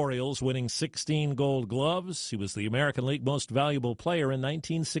Baltimore Orioles, winning 16 Gold Gloves. He was the American League Most Valuable Player in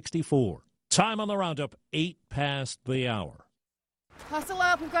 1964. Time on the roundup, 8 past the hour. Hustle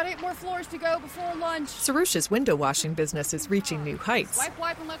up. We've got 8 more floors to go before lunch. Sarusha's window washing business is reaching new heights.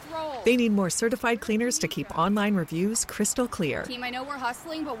 Wipe, and let's roll. They need more certified cleaners to keep online reviews crystal clear. Team, I know we're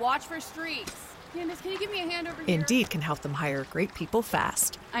hustling, but watch for streaks. Candace, can you give me a hand over here? Indeed can help them hire great people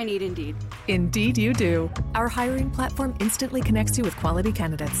fast. I need Indeed. Indeed you do. Our hiring platform instantly connects you with quality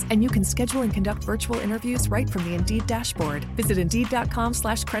candidates, and you can schedule and conduct virtual interviews right from the Indeed dashboard. Visit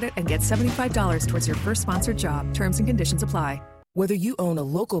Indeed.com/credit and get $75 towards your first sponsored job. Terms and conditions apply. Whether you own a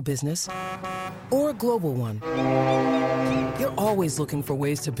local business or a global one, you're always looking for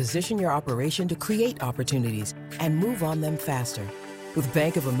ways to position your operation to create opportunities and move on them faster. With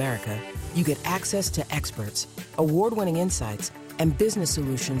Bank of America, you get access to experts, award-winning insights, and business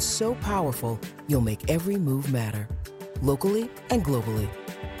solutions so powerful, you'll make every move matter, locally and globally.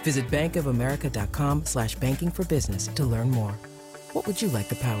 Visit bankofamerica.com/banking for business to learn more. What would you like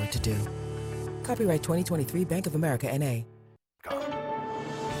the power to do? Copyright 2023 Bank of America, N.A.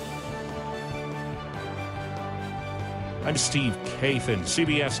 I'm Steve Kathan,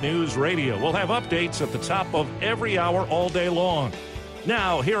 CBS News Radio. We'll have updates at the top of every hour all day long.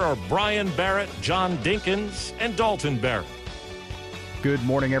 Now, here are Brian Barrett, John Dinkins, and Dalton Barrett. Good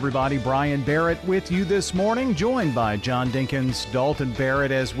morning, everybody. Brian Barrett with you this morning, joined by John Dinkins, Dalton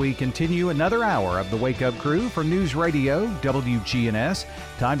Barrett, as we continue another hour of the Wake Up Crew for News Radio WGNS.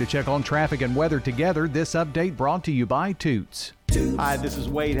 Time to check on traffic and weather together. This update brought to you by Toots. Hi, this is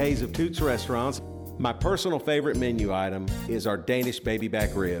Wade Hayes of Toots Restaurants. My personal favorite menu item is our Danish baby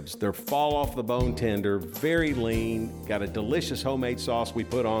back ribs. They're fall off the bone tender, very lean, got a delicious homemade sauce we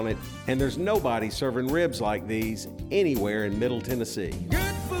put on it, and there's nobody serving ribs like these anywhere in Middle Tennessee.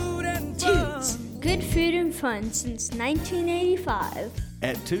 Good food and fun. Toots. Good food and fun since 1985.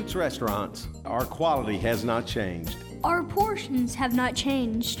 At Toots Restaurants, our quality has not changed. Our portions have not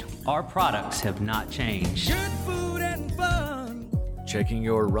changed. Our products have not changed. Good food and fun. Checking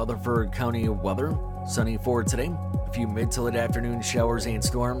your Rutherford County weather. Sunny for today. A few mid to late afternoon showers and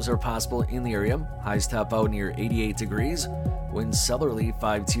storms are possible in the area. Highs top out near 88 degrees. Winds southerly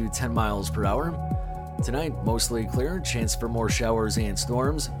 5 to 10 miles per hour. Tonight, mostly clear. Chance for more showers and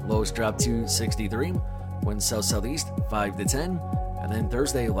storms. Lows drop to 63. Winds south-southeast 5 to 10. And then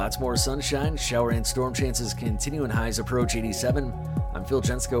Thursday, lots more sunshine. Shower and storm chances continue and highs approach 87. I'm Phil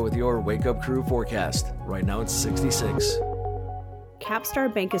Jensko with your Wake Up Crew forecast. Right now it's 66.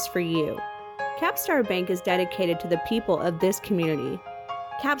 Capstar Bank is for you. Capstar Bank is dedicated to the people of this community.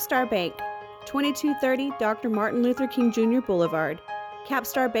 Capstar Bank, 2230 Dr. Martin Luther King Jr. Boulevard,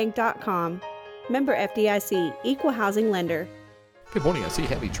 capstarbank.com. Member FDIC, Equal Housing Lender. Good morning. I see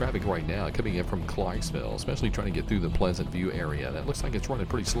heavy traffic right now coming in from Clarksville, especially trying to get through the Pleasant View area. That looks like it's running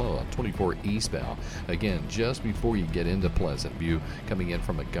pretty slow on 24 eastbound. Again, just before you get into Pleasant View, coming in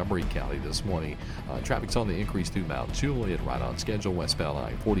from Montgomery County this morning. Traffic's on the increase through Mount Juliet, right on schedule westbound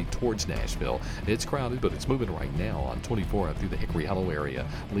I-40 towards Nashville. It's crowded, but it's moving right now on 24 up through the Hickory Hollow area,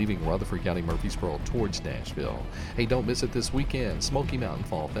 leaving Rutherford County Murfreesboro towards Nashville. Hey, don't miss it this weekend. Smoky Mountain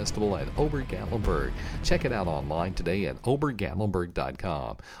Fall Festival at Ober-Gatlinburg. Check it out online today at Ober-Gatlinburg.com.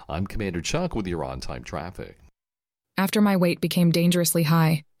 I'm Commander Chuck with your on-time traffic. After my weight became dangerously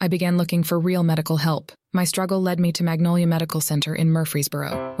high, I began looking for real medical help. My struggle led me to Magnolia Medical Center in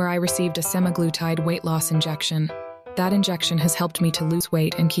Murfreesboro, where I received a semaglutide weight loss injection. That injection has helped me to lose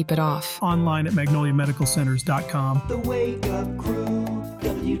weight and keep it off. Online at magnoliamedicalcenters.com. The Wake Up Crew,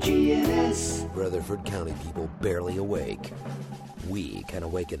 WGNS. Rutherford County people barely awake. We can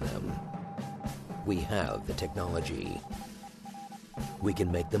awaken them. We have the technology. We can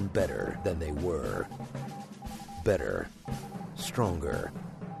make them better than they were. Better, stronger,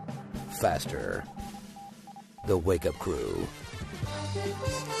 faster. The Wake Up Crew.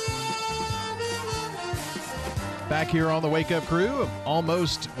 Back here on the Wake Up Crew,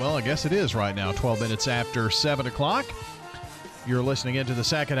 almost, well, I guess it is right now, 12 minutes after 7 o'clock. You're listening into the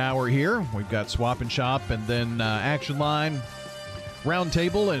second hour here. We've got Swap and Shop and then Action Line,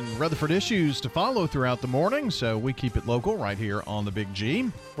 Roundtable, and Rutherford Issues to follow throughout the morning, so we keep it local right here on the Big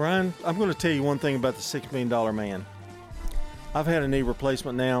G. Brian, I'm going to tell you one thing about the $6 million man. I've had a knee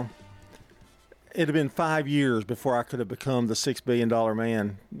replacement now. It had been 5 years before I could have become the $6 billion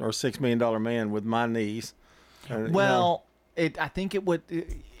man or $6 million man with my knees. Well, I think it would.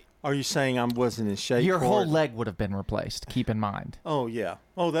 Are you saying I wasn't in shape? Your whole leg would have been replaced. Keep in mind. Oh yeah.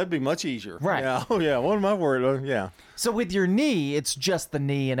 Oh, that'd be much easier. Right. Yeah. Oh yeah. What am I worried about? Yeah. So with your knee, it's just the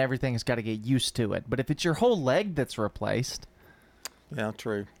knee, and everything's got to get used to it. But if it's your whole leg that's replaced, yeah,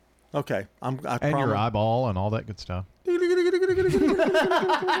 true. Okay. And your eyeball and all that good stuff. Well,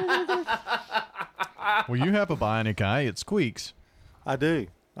 you have a bionic eye. It squeaks. I do.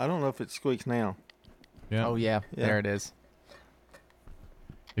 I don't know if it squeaks now. Yeah. Oh yeah. There it is.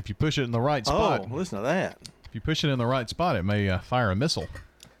 If you push it in the right spot. Oh, listen to that. If you push it in the right spot, it may fire a missile.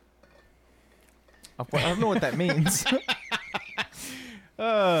 I don't know what that means.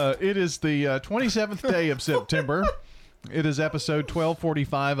 It is the 27th day of September. It is episode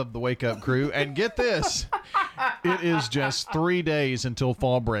 1245 of the Wake Up Crew. And get this, it is just 3 days until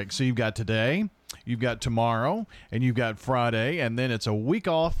fall break. So you've got today, you've got tomorrow, and you've got Friday, and then it's a week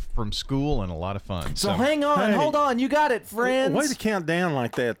off from school and a lot of fun. So hang on, hold on. You got it, friends. Way to count down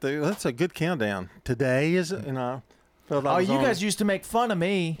like that. That's a good countdown. Today is it? You guys used to make fun of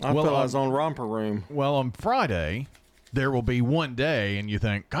me. I felt I was on Romper Room. Well, on Friday, there will be one day, and you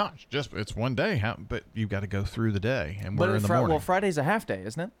think, gosh, it's one day. But you've got to go through the day, and we're in the morning. Well, Friday's a half day,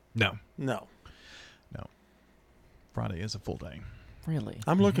 isn't it? No. Friday is a full day. Really?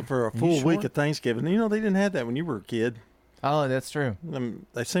 I'm looking for a full week of Thanksgiving. You know, they didn't have that when you were a kid. Oh, that's true.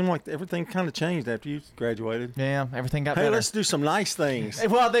 They seem like everything kind of changed after you graduated. Yeah, everything got better. Hey, let's do some nice things.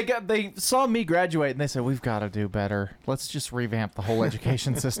 Well, they saw me graduate, and they said, we've got to do better. Let's just revamp the whole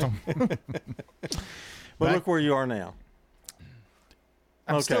education system. But look where you are now.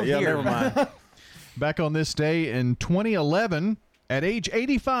 I'm still here. Never mind. Back on this day in 2011, at age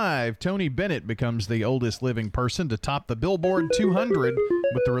 85, Tony Bennett becomes the oldest living person to top the Billboard 200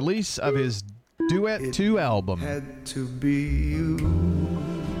 with the release of his Duet 2 album. Had to be you.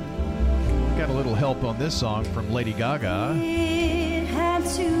 Got a little help on this song from Lady Gaga. It had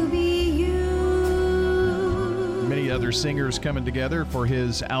to be you. Many other singers coming together for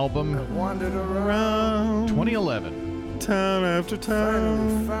his album. I wandered around 2011. Time after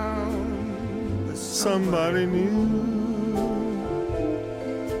time, somebody new.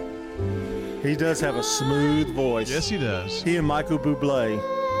 He does have a smooth voice. Yes, he does. He and Michael Bublé.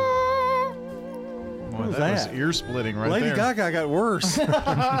 Boy, that was ear-splitting right Lady there. Gaga got worse.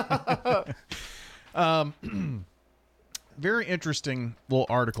 Very interesting little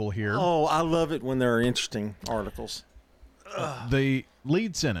article here. Oh, I love it when there are interesting articles. The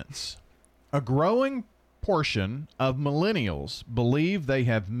lead sentence. A growing portion of millennials believe they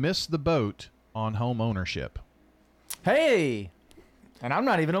have missed the boat on home ownership. Hey! And I'm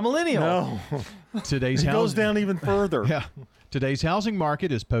not even a millennial. No. Today's it goes down even further. Yeah. Today's housing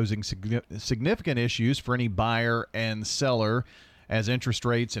market is posing significant issues for any buyer and seller as interest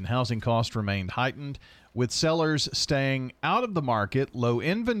rates and housing costs remain heightened. With sellers staying out of the market, low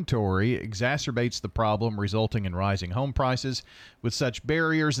inventory exacerbates the problem, resulting in rising home prices. With such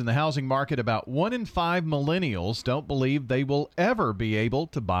barriers in the housing market, about 1 in 5 millennials don't believe they will ever be able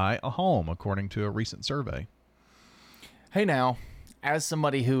to buy a home, according to a recent survey. Hey now, as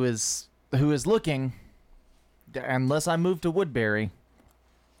somebody who is looking, unless I move to Woodbury,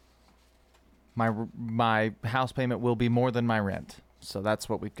 my house payment will be more than my rent. So that's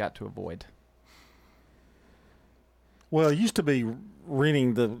what we've got to avoid. Well, it used to be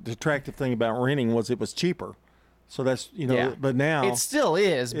renting. The attractive thing about renting was it was cheaper. So that's, Yeah. but now It still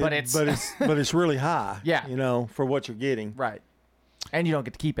is, but it's but it's really high. Yeah. For what you're getting. Right. And you don't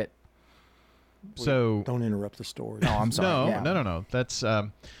get to keep it. So don't interrupt the story. No, I'm sorry. No. That's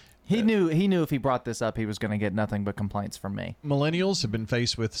he knew if he brought this up, he was going to get nothing but complaints from me. millennials have been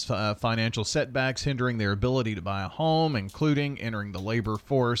faced with financial setbacks hindering their ability to buy a home, including entering the labor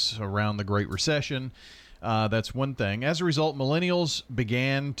force around the Great Recession. That's one thing. As a result, millennials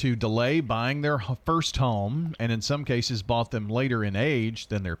began to delay buying their first home, and in some cases bought them later in age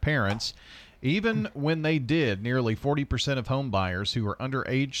than their parents. Even when they did, nearly 40% of home buyers who were under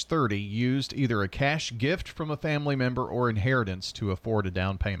age 30 used either a cash gift from a family member or inheritance to afford a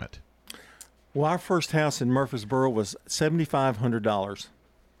down payment. Well, our first house in Murfreesboro was $7,500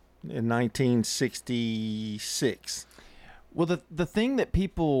 in 1966. Well, the thing that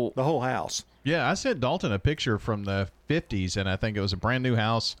people... The whole house. Yeah, I sent Dalton a picture from the 50s, and I think it was a brand new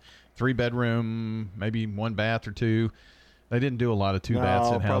house, 3-bedroom, maybe 1 bath or 2. They didn't do a lot of 2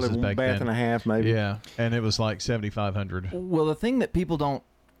 baths in houses back then. Probably 1 bath and a half, maybe. Yeah, and it was like $7,500. Well, the thing that people don't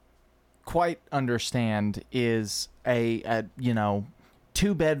quite understand is a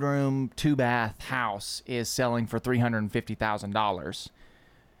 2-bedroom, 2-bath house is selling for $350,000.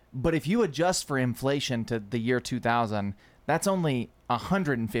 But if you adjust for inflation to the year 2000, that's only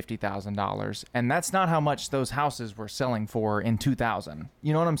 $150,000, and that's not how much those houses were selling for in 2000.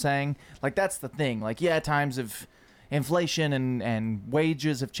 You know what I'm saying? Like, that's the thing. Like, yeah, times of inflation and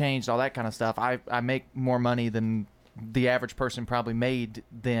wages have changed, all that kind of stuff. I make more money than the average person probably made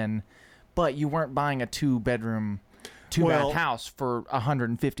then, but you weren't buying a 2-bedroom, 2-bath house for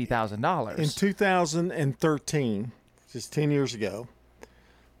 $150,000. In 2013, just 10 years ago,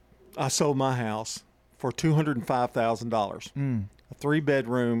 I sold my house for $205,000. A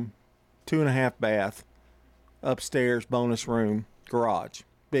 3-bedroom, 2.5 bath, upstairs bonus room, garage,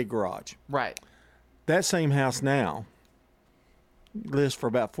 big garage. Right. That same house now lists for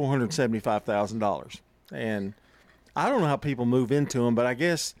about $475,000. And I don't know how people move into them, but I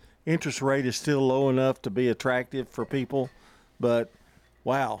guess interest rate is still low enough to be attractive for people. But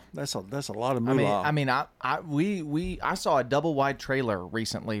wow, that's a lot of moolah. I saw a double wide trailer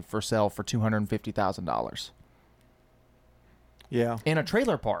recently for sale for $250,000. Yeah. In a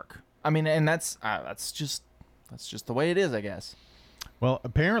trailer park. I mean, and that's just the way it is, I guess. Well,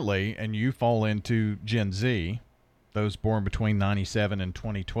 apparently, and you fall into Gen Z, those born between 97 and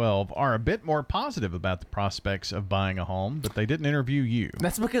 2012, are a bit more positive about the prospects of buying a home, but they didn't interview you.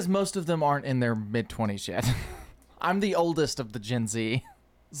 That's because most of them aren't in their mid-20s yet. I'm the oldest of the Gen Z,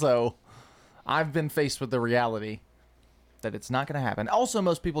 so I've been faced with the reality that it's not going to happen. Also,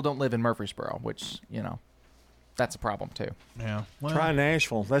 most people don't live in Murfreesboro, which, that's a problem too. Yeah. Well, try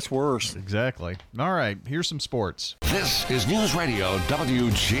Nashville. That's worse. Exactly. All right. Here's some sports. This is News Radio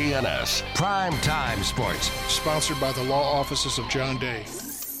WGNS Prime Time Sports, sponsored by the law offices of John Day.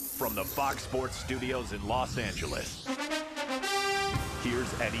 From the Fox Sports Studios in Los Angeles,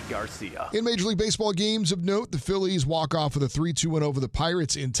 here's Eddie Garcia. In Major League Baseball games of note, the Phillies walk off with a 3-2 win over the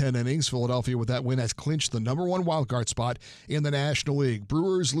Pirates in 10 innings. Philadelphia, with that win, has clinched the #1 wildcard spot in the National League.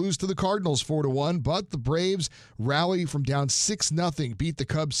 Brewers lose to the Cardinals 4-1, but the Braves rally from down 6-0, beat the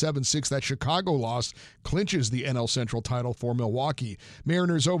Cubs 7-6. That Chicago loss clinches the NL Central title for Milwaukee.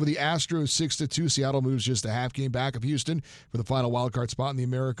 Mariners over the Astros 6-2. Seattle moves just a half game back of Houston for the final wildcard spot in the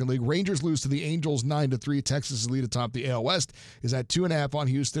American League. Rangers lose to the Angels 9-3. Texas' lead atop the AL West is at 2.5 on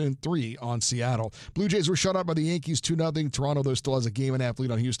Houston and 3 on Seattle. Blue Jays were shut out by the Yankees 2-0. Toronto, though, still has a 1.5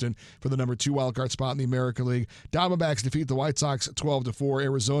 lead on Houston for the #2 wildcard spot in the American League. Diamondbacks defeat the White Sox 12-4.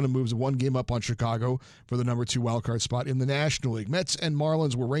 Arizona moves 1 game up on Chicago for the #2 wildcard spot in the National League. Mets and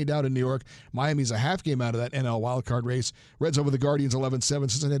Marlins were rained out in New York. Miami's a half game out of that NL wildcard race. Reds over the Guardians 11-7.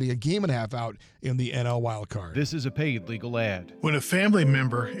 Cincinnati a 1.5 out in the NL wildcard. This is a paid legal ad. When a family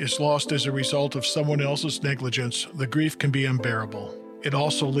member is lost as a result of someone else's negligence, the grief can be unbearable. It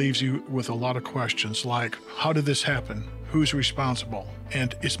also leaves you with a lot of questions like, how did this happen? Who's responsible?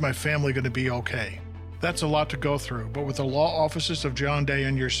 And is my family going to be okay? That's a lot to go through, but with the law offices of John Day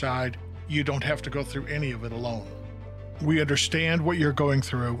on your side, you don't have to go through any of it alone. We understand what you're going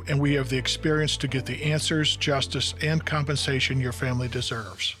through, and we have the experience to get the answers, justice, and compensation your family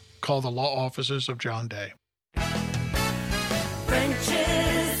deserves. Call the law offices of John Day.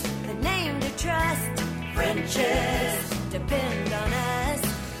 French's, the name to trust. French's, depend on us.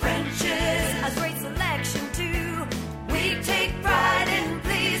 French's, a great selection too. We take pride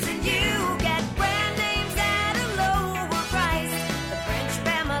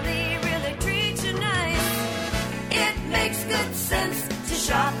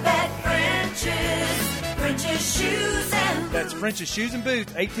French's Shoes and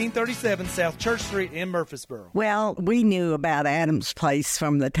Boots, 1837 South Church Street in Murfreesboro. Well, we knew about Adams Place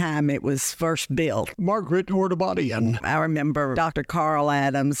from the time it was first built. Margaret Ordabadian. I remember Dr. Carl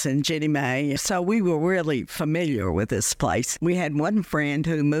Adams and Jenny May, so we were really familiar with this place. We had one friend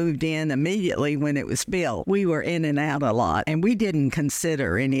who moved in immediately when it was built. We were in and out a lot, and we didn't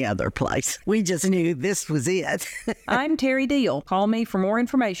consider any other place. We just knew this was it. I'm Terry Deal. Call me for more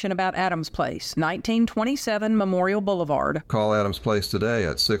information about Adams Place, 1927 Memorial Boulevard. Call Adams Place today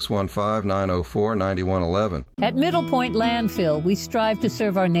at 615-904-9111. At Middle Point Landfill, we strive to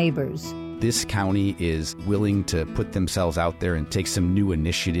serve our neighbors. This county is willing to put themselves out there and take some new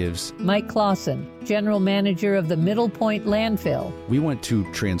initiatives. Mike Clausen, General Manager of the Middle Point Landfill. We want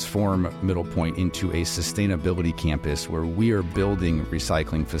to transform Middle Point into a sustainability campus where we are building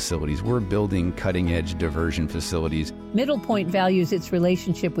recycling facilities. We're building cutting-edge diversion facilities. Middle Point values its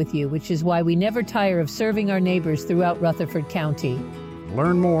relationship with you, which is why we never tire of serving our neighbors throughout Rutherford County.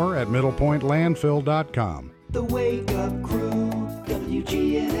 Learn more at middlepointlandfill.com. The Wake Up Crew,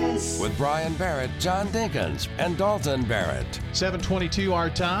 WGNS. With Brian Barrett, John Dinkins, and Dalton Barrett. 7:22 our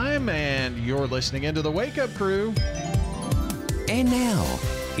time, and you're listening into the Wake Up Crew. And now,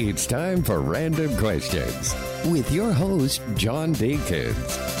 it's time for Random Questions with your host, John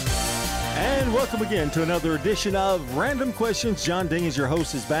Dinkins. And welcome again to another edition of Random Questions. John Dinkins, your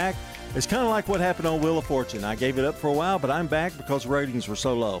host, is back. It's kind of like what happened on Wheel of Fortune. I gave it up for a while, but I'm back because ratings were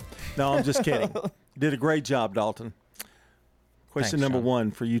so low. No, I'm just kidding. Did a great job, Dalton. Question number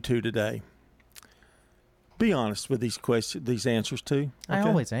one for you two today. Be honest with these answers too. Okay? I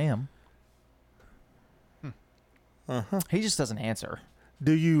always am. Uh-huh. He just doesn't answer.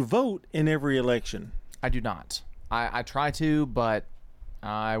 Do you vote in every election? I do not. I try to, but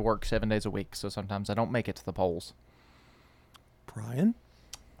I work 7 days a week, so sometimes I don't make it to the polls. Brian?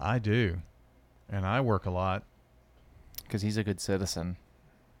 I do. And I work a lot. Because he's a good citizen.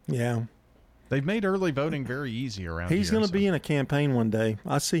 Yeah. They've made early voting very easy around here. He's going to be in a campaign one day.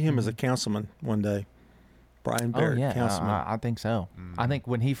 I see him as a councilman one day. Brian Barrett, councilman. I think so. I think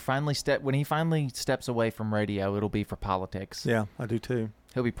when he finally steps away from radio, it'll be for politics. Yeah, I do too.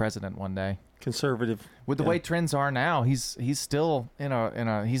 He'll be president one day. Conservative. With the way trends are now, he's still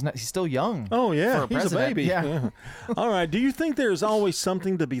he's still young. Oh yeah, he's a baby. Yeah. All right. Do you think there's always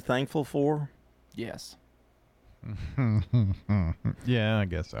something to be thankful for? Yes. Yeah, I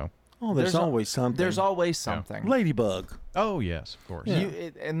guess so. Oh, there's always something. There's always something. Yeah. Ladybug. Oh, yes, of course.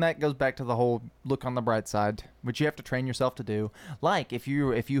 Yeah. And that goes back to the whole look on the bright side, which you have to train yourself to do. Like if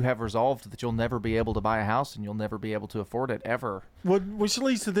you have resolved that you'll never be able to buy a house and you'll never be able to afford it ever. Which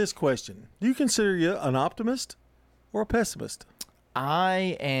leads to this question. Do you consider you an optimist or a pessimist?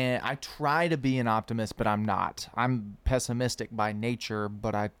 I try to be an optimist, but I'm not. I'm pessimistic by nature,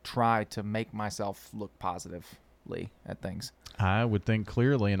 but I try to make myself look positively at things. I would think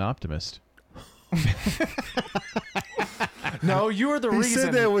clearly an optimist. No, you're the reason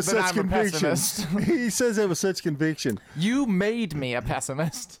said that with such I'm conviction. a pessimist. He says that with such conviction. You made me a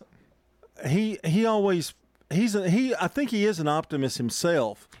pessimist. I think he is an optimist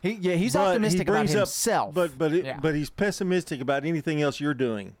himself. He's optimistic about himself. But he's pessimistic about anything else you're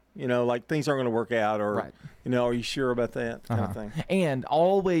doing. You know, like things aren't going to work out, or are you sure about that kind of thing? And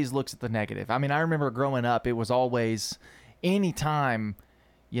always looks at the negative. I mean, I remember growing up, it was always anytime,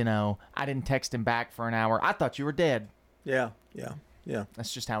 I didn't text him back for an hour, I thought you were dead. Yeah.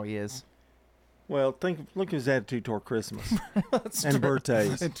 That's just how he is. Well, look at his attitude toward Christmas and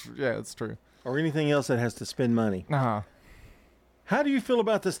birthdays. It's true. Or anything else that has to spend money. Uh-huh. How do you feel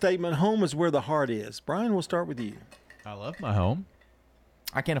about the statement, home is where the heart is? Brian, we'll start with you. I love my home.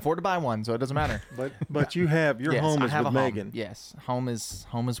 I can't afford to buy one, so it doesn't matter. But you have your home is with Megan. Yes, home is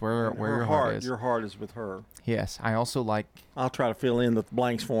where your heart is. Your heart is with her. Yes, I also like. I'll try to fill in the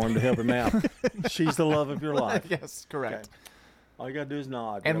blanks for him to help him out. She's the love of your life. Yes, correct. Okay. All you gotta do is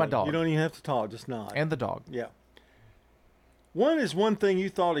nod. And really. my dog. You don't even have to talk, just nod. And the dog. Yeah. One is one thing you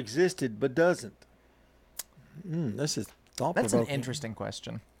thought existed but doesn't. This is thought-provoking. That's an interesting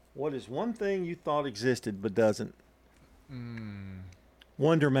question. What is one thing you thought existed but doesn't?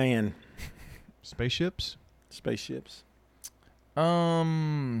 Wonder Man. Spaceships? Spaceships.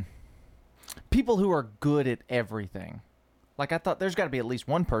 People who are good at everything. Like I thought there's got to be at least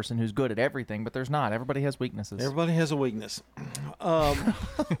one person who's good at everything, but there's not. Everybody has weaknesses. Everybody has a weakness.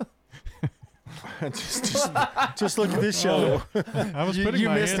 Just look at this show. I was putting you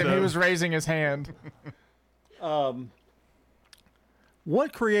my missed hand him. up. He was raising his hand.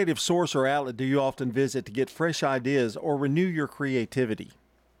 What creative source or outlet do you often visit to get fresh ideas or renew your creativity?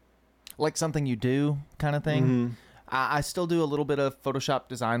 Like something you do kind of thing. Mm-hmm. I still do a little bit of Photoshop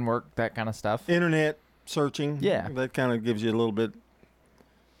design work, that kind of stuff. Internet searching. Yeah. That kind of gives you a little bit.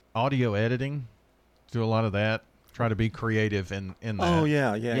 Audio editing, do a lot of that. Try to be creative in that. Oh,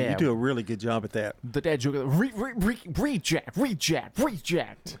 yeah. You do a really good job at that. The dad joke, reject.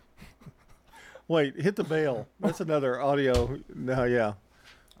 Wait, hit the bell. That's another audio. No, yeah.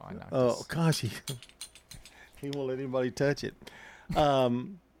 Oh, I knocked Oh, gosh. He won't let anybody touch it.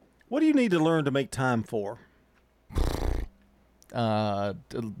 What do you need to learn to make time for?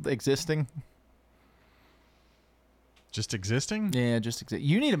 Existing. Just existing? Yeah,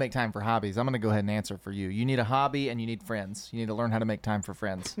 you need to make time for hobbies. I'm going to go ahead and answer for you. You need a hobby and you need friends. You need to learn how to make time for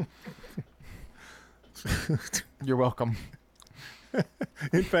friends. You're welcome.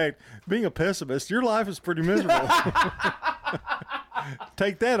 In fact, being a pessimist, your life is pretty miserable.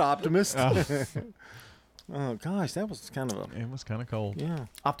 Take that, optimist. Oh, gosh, that was kind of It was kind of cold. Yeah.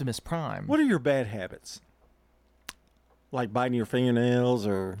 Optimus Prime. What are your bad habits? Like biting your fingernails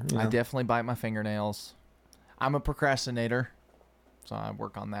or... I definitely bite my fingernails. I'm a procrastinator, so I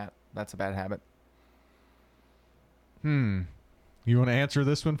work on that. That's a bad habit. You want to answer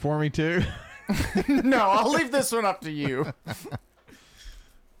this one for me, too? No, I'll leave this one up to you.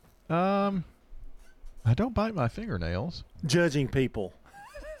 I don't bite my fingernails. Judging people.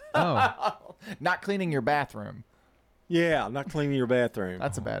 Oh. Not cleaning your bathroom. Yeah, not cleaning your bathroom.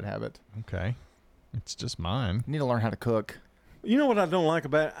 That's a bad habit. Okay. It's just mine. You need to learn how to cook. You know what I don't like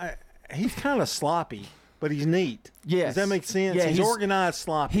about it? He's kind of sloppy, but he's neat. Yes. Does that make sense? Yeah, he's organized,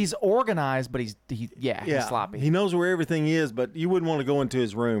 sloppy. He's organized, but he's sloppy. He knows where everything is, but you wouldn't want to go into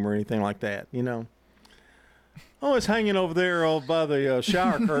his room or anything like that, you know? Oh, it's hanging over there by the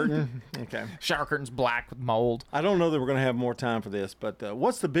shower curtain. Okay. Shower curtain's black with mold. I don't know that we're going to have more time for this, but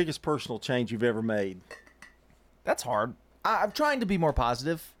what's the biggest personal change you've ever made? That's hard. I'm trying to be more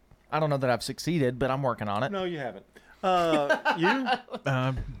positive. I don't know that I've succeeded, but I'm working on it. No, you haven't. You?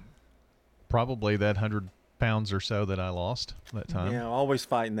 Probably that 100 pounds or so that I lost that time. Yeah, always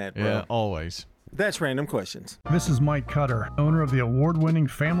fighting that, bro. Yeah, always. That's Random Questions. This is Mike Cutter, owner of the award-winning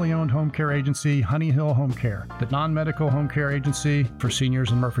family-owned home care agency, Honey Hill Home Care, the non-medical home care agency for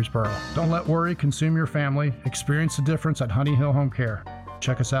seniors in Murfreesboro. Don't let worry consume your family. Experience the difference at Honey Hill Home Care.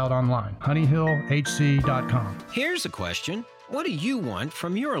 Check us out online, honeyhillhc.com. Here's a question. What do you want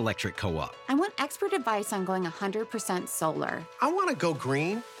from your electric co-op? I want expert advice on going 100% solar. I want to go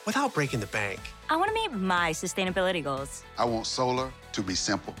green without breaking the bank. I want to meet my sustainability goals. I want solar to be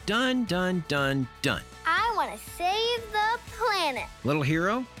simple. Done. I want to save the planet. Little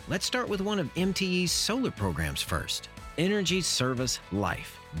hero, let's start with one of MTE's solar programs first. Energy Service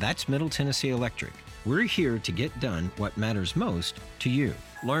Life. That's Middle Tennessee Electric. We're here to get done what matters most to you.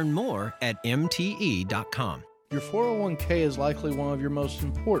 Learn more at MTE.com. Your 401k is likely one of your most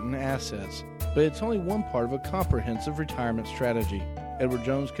important assets, but it's only one part of a comprehensive retirement strategy. Edward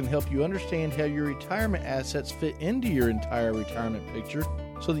Jones can help you understand how your retirement assets fit into your entire retirement picture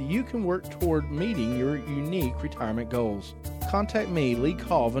so that you can work toward meeting your unique retirement goals. Contact me, Lee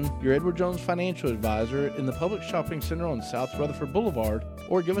Colvin, your Edward Jones financial advisor in the Public Shopping Center on South Rutherford Boulevard,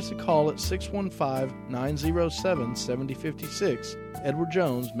 or give us a call at 615-907-7056. Edward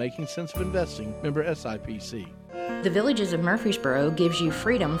Jones, Making Sense of Investing, member SIPC. The Villages of Murfreesboro gives you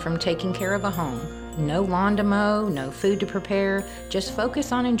freedom from taking care of a home. No lawn to mow, no food to prepare, just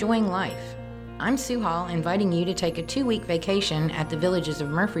focus on enjoying life. I'm Sue Hall, inviting you to take a 2-week vacation at the Villages of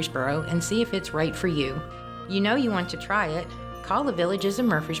Murfreesboro and see if it's right for you. You know you want to try it. Call the Villages of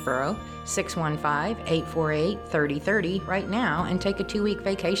Murfreesboro, 615-848-3030 right now and take a 2-week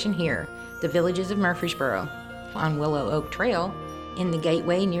vacation here. The Villages of Murfreesboro, on Willow Oak Trail, in the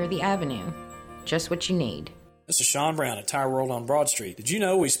gateway near the avenue. Just what you need. This is Sean Brown at Tire World on Broad Street. Did you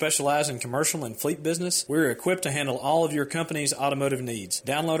know we specialize in commercial and fleet business? We're equipped to handle all of your company's automotive needs.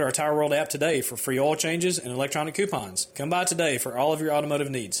 Download our Tire World app today for free oil changes and electronic coupons. Come by today for all of your automotive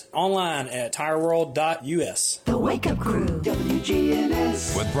needs. Online at tireworld.us. The Wake Up Crew,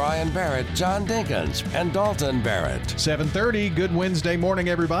 WGNS. With Brian Barrett, John Dinkins, and Dalton Barrett. 7:30. Good Wednesday morning,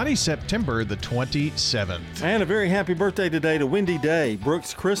 everybody. September the 27th. And a very happy birthday today to Wendy Day,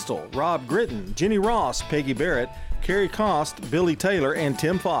 Brooks Crystal, Rob Gritton, Jenny Ross, Peggy Barrett, Carrie Cost, Billy Taylor, and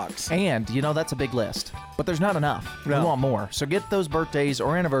Tim Fox. And, that's a big list. But there's not enough. No. We want more. So get those birthdays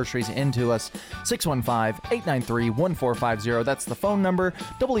or anniversaries into us. 615-893-1450. That's the phone number.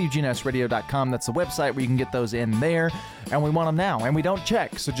 WGNSradio.com. That's the website where you can get those in there. And we want them now. And we don't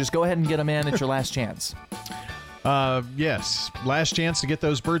check. So just go ahead and get them in. It's your last chance. Yes. Last chance to get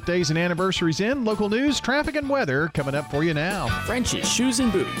those birthdays and anniversaries in. Local news, traffic, and weather coming up for you now. French's Shoes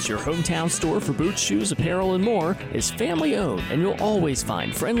and Boots, your hometown store for boots, shoes, apparel, and more, is family owned, and you'll always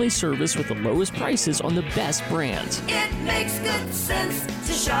find friendly service with the lowest prices on the best brands. It makes good sense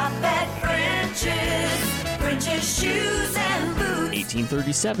to shop at French's. French's Shoes and Boots.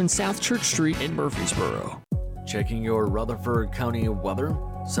 1837 South Church Street in Murfreesboro. Checking your Rutherford County weather.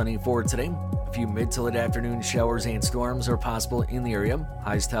 Sunny for today. A few mid to late afternoon showers and storms are possible in the area.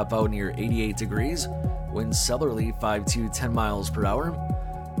 Highs top out near 88 degrees. Winds southerly 5 to 10 miles per hour.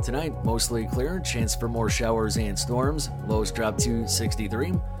 Tonight, mostly clear. Chance for more showers and storms. Lows drop to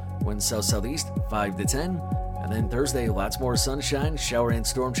 63. Winds south-southeast 5 to 10. And then Thursday, lots more sunshine. Shower and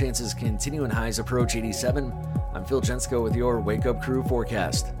storm chances continue and highs approach 87. I'm Phil Jensko with your Wake Up Crew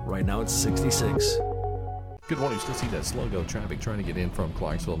forecast. Right now it's 66. Good morning. Still see that slow-go traffic trying to get in from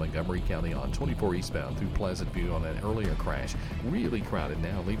Clarksville, Montgomery County on 24 eastbound through Pleasant View on that earlier crash. Really crowded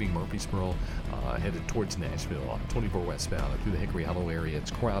now, leaving Murfreesboro, headed towards Nashville on 24 westbound and through the Hickory Hollow area.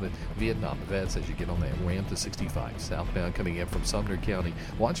 It's crowded. Vietnam Vets as you get on that ramp to 65 southbound coming in from Sumner County.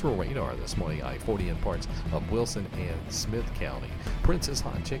 Watch for radar this morning, I-40 in parts of Wilson and Smith County. Princess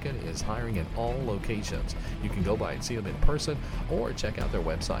Hot Chicken is hiring in all locations. You can go by and see them in person or check out their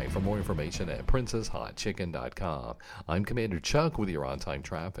website for more information at princesshotchicken.com. I'm Commander Chuck with your on-time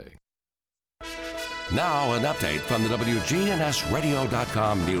traffic. Now an update from the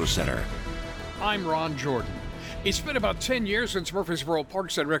WGNSradio.com News Center. I'm Ron Jordan. It's been about 10 years since Murfreesboro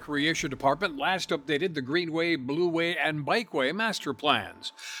Parks and Recreation Department last updated the Greenway, Blueway, and Bikeway master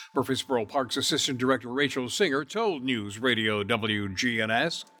plans. Murfreesboro Parks Assistant Director Rachel Singer told News Radio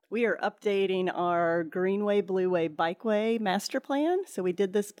WGNS. We are updating our Greenway, Blueway, Bikeway master plan. So we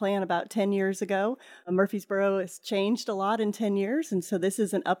did this plan about 10 years ago. Murfreesboro has changed a lot in 10 years, and so this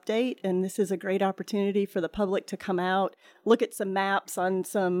is an update, and this is a great opportunity for the public to come out, look at some maps on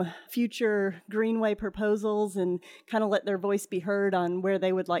some future Greenway proposals, and kind of let their voice be heard on where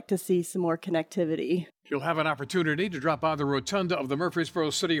they would like to see some more connectivity. You'll have an opportunity to drop by the rotunda of the Murfreesboro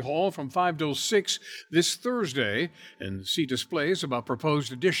City Hall from 5 till 6 this Thursday and see displays about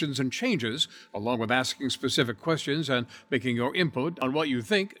proposed additions and changes, along with asking specific questions and making your input on what you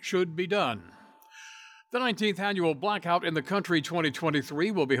think should be done. The 19th Annual Blackout in the Country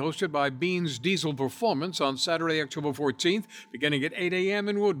 2023 will be hosted by Beans Diesel Performance on Saturday, October 14th, beginning at 8 a.m.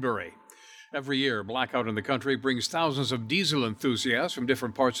 in Woodbury. Every year, Blackout in the Country brings thousands of diesel enthusiasts from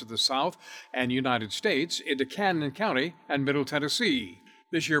different parts of the South and United States into Cannon County and Middle Tennessee.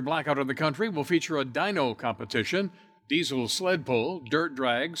 This year, Blackout in the Country will feature a dyno competition, diesel sled pull, dirt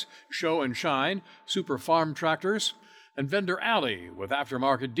drags, show and shine, super farm tractors, and vendor alley with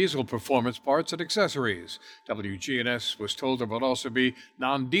aftermarket diesel performance parts and accessories. WGNS was told there will also be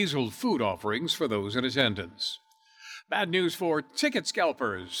non-diesel food offerings for those in attendance. Bad news for ticket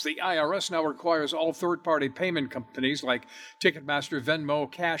scalpers. The IRS now requires all third-party payment companies like Ticketmaster, Venmo,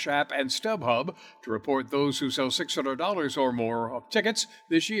 Cash App, and StubHub to report those who sell $600 or more of tickets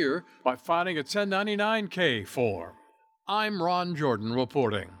this year by filing a 1099-K form. I'm Ron Jordan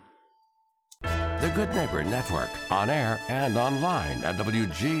reporting. The Good Neighbor Network, on air and online at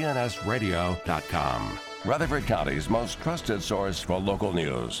WGNSradio.com. Rutherford County's most trusted source for local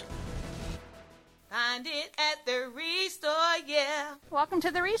news. Find it at the Restore, yeah. Welcome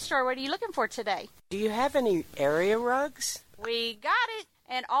to the Restore. What are you looking for today? Do you have any area rugs? We got it.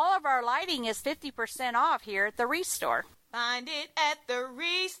 And all of our lighting is 50% off here at the Restore. Find it at the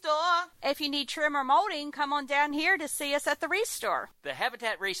Restore. If you need trim or molding, come on down here to see us at the Restore. The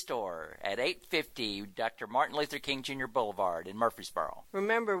Habitat Restore at 850 Dr. Martin Luther King Jr. Boulevard in Murfreesboro.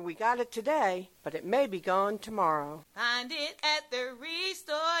 Remember, we got it today, but it may be gone tomorrow. Find it at the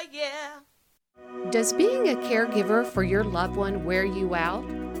Restore, yeah. Does being a caregiver for your loved one wear you out?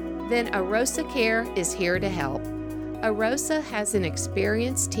 Then Arosa Care is here to help. Arosa has an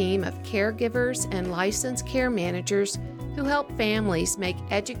experienced team of caregivers and licensed care managers who help families make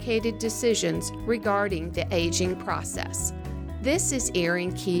educated decisions regarding the aging process. This is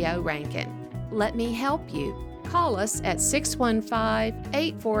Erin Keogh Rankin. Let me help you. Call us at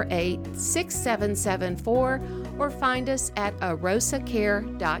 615-848-6774 or find us at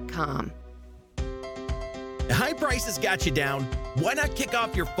arosacare.com. High prices got you down. Why not kick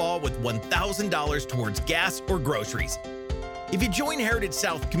off your fall with $1,000 towards gas or groceries? If you join Heritage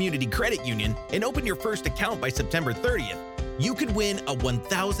South Community Credit Union and open your first account by September 30th, you could win a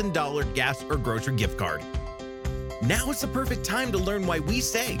 $1,000 gas or grocery gift card. Now is the perfect time to learn why we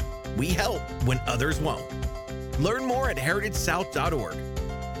say we help when others won't. Learn more at heritagesouth.org.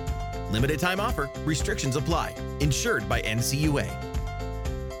 Limited time offer. Restrictions apply. Insured by NCUA.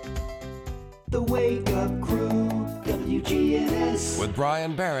 The Wake Up Crew. WGNS. With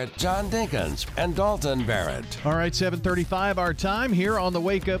Brian Barrett, John Dinkins, and Dalton Barrett. All right, 7:35 our time here on the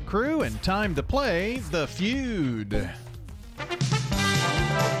Wake Up Crew, and time to play The Feud.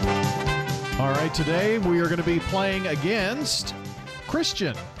 All right, today we are going to be playing against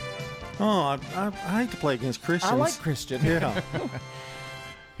Christian. Oh, I hate to play against Christians. I like Christian. Yeah.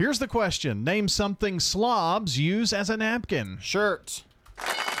 Here's the question. Name something slobs use as a napkin. Shirt.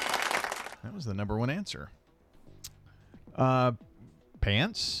 That was the number one answer.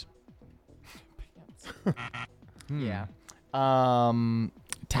 Pants? Yeah.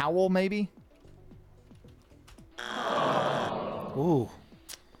 Towel, maybe? Ooh.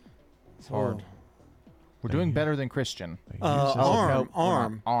 It's hard. We're doing better than Christian. Arm.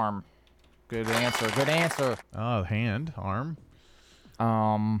 Nope, arm. Good answer. Good answer. Oh, hand, arm.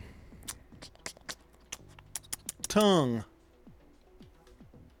 Tongue.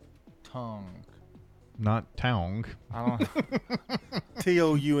 Tongue. Not tongue. I don't.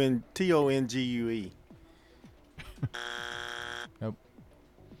 Tongue. Nope.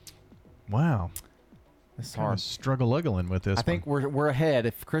 This It's hard. hard. Struggle-uggling with this. I think we're ahead.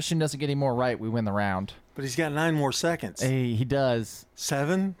 If Christian doesn't get any more right, we win the round. But he's got 9 more seconds. Hey, he does.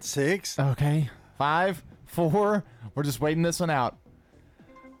 7, 6. Okay. 5, 4. We're just waiting this one out.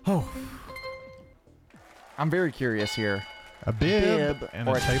 Oh. I'm very curious here. A bib and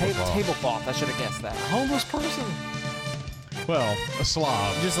or a tablecloth. Tablecloth. I should have guessed that. Homeless person. Well, a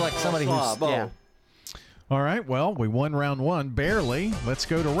slob. Just like somebody who's yeah. All right, well, we won round 1 barely. Let's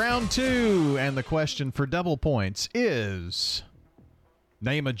go to round 2. And the question for double points is,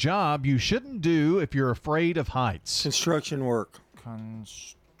 name a job you shouldn't do if you're afraid of heights. Construction work.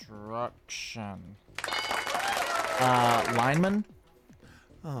 Construction. Lineman?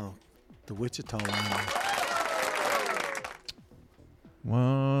 Oh, the Wichita lineman.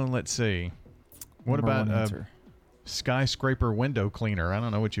 Well, let's see. What Number about one a answer. skyscraper window cleaner? I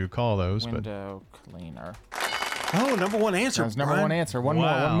don't know what you would call those. Window cleaner. Oh, number one answer. That was number Brian. one answer. One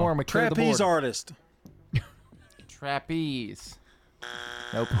Wow. more, and we clear the board. Trapeze artist. Trapeze.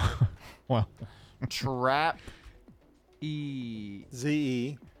 Nope. Well, Trap. E.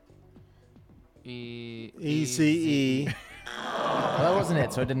 Z-E. E. E-C-E. Well, that wasn't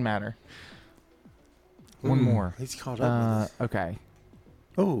it, so it didn't matter. One more. He's caught up with us. Okay.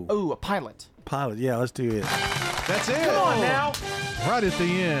 Oh. Oh, a pilot. Pilot. Yeah, let's do it. that's it. Come on now. Right at the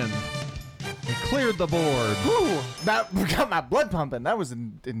end. We cleared the board. Whew, that got my blood pumping. That was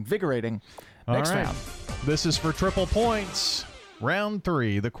invigorating. All Next right. round. This is for triple points. Round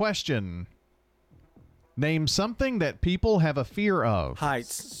 3. The question. Name something that people have a fear of.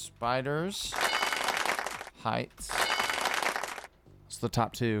 Heights. Spiders. Heights. It's the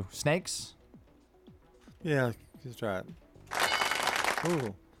top 2. Snakes. Yeah, that's right.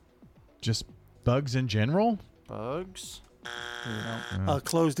 Ooh. Just bugs in general? Bugs.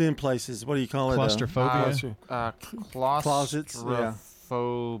 Closed-in places. What do you call it? Claustrophobia? Closets, yeah.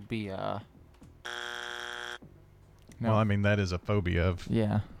 Claustrophobia. No. Well, I mean, that is a phobia of.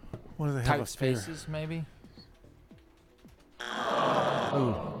 Yeah. What do they have Tight a fear? spaces, maybe?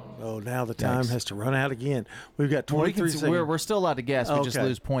 Oh, now the time Yikes. has to run out again. We've got 23 seconds. We're still allowed to guess. We just Okay.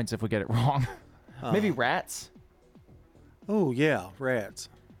 lose points if we get it wrong. Maybe rats? Oh, yeah, rats.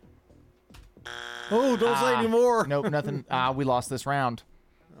 Oh, don't say anymore. Nope, nothing. We lost this round.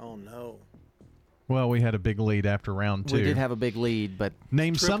 Oh, no. Well, we had a big lead after round 2. We did have a big lead, but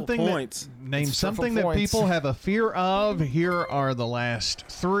Name Triple something points. that name It's something triple that points. people have a fear of. Here are the last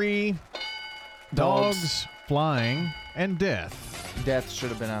 3. Dogs, flying, and death. death should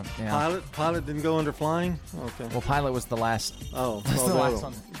have been a Pilot didn't go under flying? Okay. Well, pilot was the last. Oh, was the last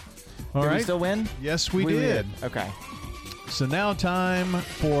one. All Did right. we still win? Yes, we did. Okay. So now time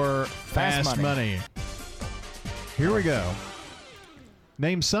for Fast Money. Here we go.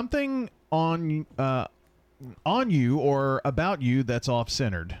 Name something on you or about you that's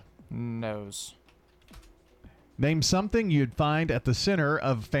off-centered. Nose. Name something you'd find at the center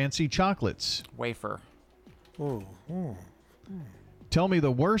of fancy chocolates. Wafer. Oh. Tell me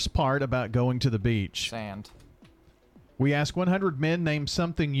the worst part about going to the beach. Sand. We ask 100 men, name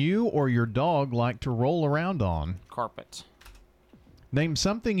something you or your dog like to roll around on. Carpet. Name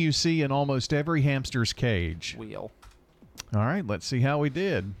something you see in almost every hamster's cage. Wheel. All right, let's see how we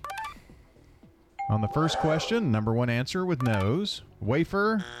did. On the first question, number one answer with nose.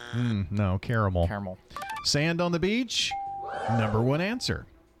 Wafer? No, caramel. Caramel. Sand on the beach? Number one answer.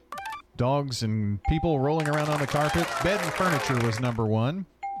 Dogs and people rolling around on the carpet. Bed and furniture was number one.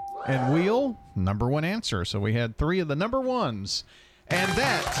 And wheel? Number one answer. So we had 3 of the number ones. And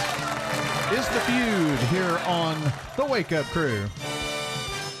that is the feud here on The Wake Up Crew.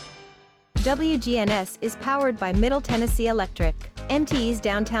 WGNS is powered by Middle Tennessee Electric. MTE's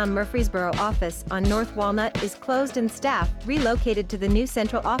downtown Murfreesboro office on North Walnut is closed and staff relocated to the new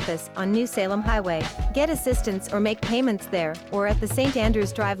central office on New Salem Highway. Get assistance or make payments there or at the St.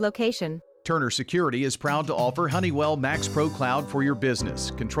 Andrews Drive location. Turner Security is proud to offer Honeywell Max Pro Cloud for your business.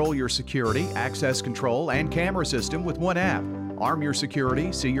 Control your security, access control, and camera system with one app. Arm your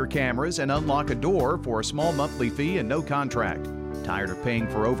security, see your cameras, and unlock a door for a small monthly fee and no contract. Tired of paying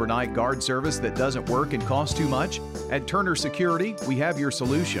for overnight guard service that doesn't work and costs too much? At Turner Security, we have your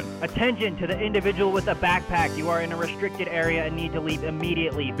solution. Attention to the individual with a backpack. You are in a restricted area and need to leave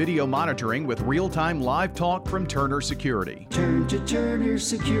immediately. Video monitoring with real-time live talk from Turner Security. Turn to Turner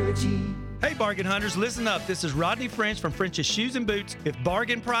Security. Hey, bargain hunters, listen up. This is Rodney French from French's Shoes and Boots. If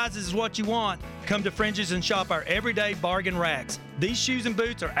bargain prizes is what you want, come to French's and shop our everyday bargain racks. These shoes and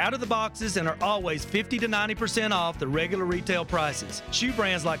boots are out of the boxes and are always 50 to 90% off the regular retail prices. Shoe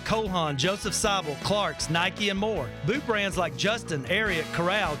brands like Cole Haan, Joseph Seibel, Clarks, Nike, and more. Boot brands like Justin, Ariat,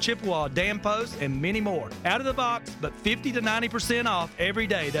 Corral, Chippewa, Dan Post, and many more. Out of the box, but 50 to 90% off every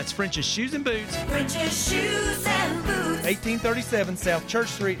day. That's French's Shoes and Boots. French's Shoes and Boots. 1837 South Church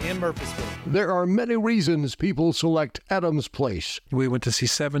Street in Murfreesboro. There are many reasons people select Adams Place. We went to see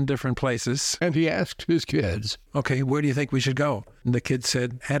 7 different places. And he asked his kids, okay, where do you think we should go? And the kids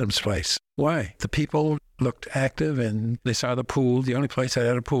said, Adams Place. Why? The people looked active and they saw the pool, the only place that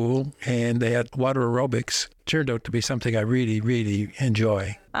had a pool, and they had water aerobics. Turned out to be something I really, really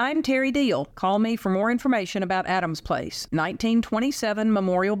enjoy. I'm Terry Deal. Call me for more information about Adams Place, 1927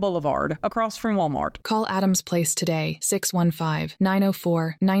 Memorial Boulevard, across from Walmart. Call Adams Place today,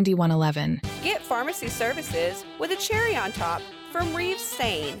 615-904-9111. Get pharmacy services with a cherry on top from Reeves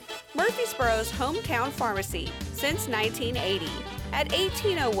Sane, Murfreesboro's hometown pharmacy since 1980, at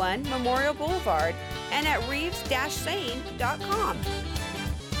 1801 Memorial Boulevard and at reeves-sane.com.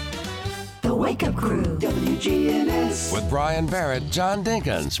 The Wake Up Crew, WGNS. With Brian Barrett, John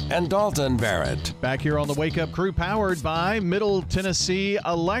Dinkins, and Dalton Barrett. Back here on the Wake Up Crew, powered by Middle Tennessee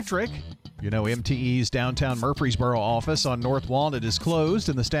Electric. You know, MTE's downtown Murfreesboro office on North Walnut is closed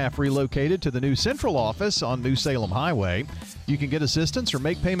and the staff relocated to the new central office on New Salem Highway. You can get assistance or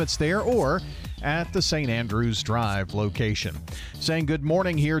make payments there or at the St. Andrews Drive location. Saying good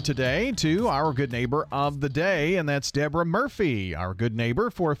morning here today to our good neighbor of the day, and that's Deborah Murphy, our good neighbor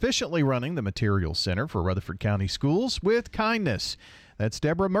for efficiently running the Materials Center for Rutherford County Schools with kindness. That's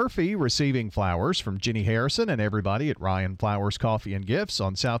Deborah Murphy receiving flowers from Jenny Harrison and everybody at Ryan Flowers Coffee and Gifts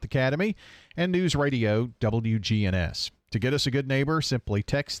on South Academy and News Radio WGNS. To get us a good neighbor, simply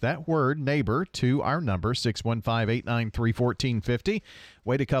text that word neighbor to our number 615-893-1450.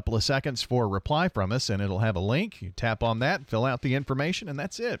 Wait a couple of seconds for a reply from us and it'll have a link. You tap on that, fill out the information, and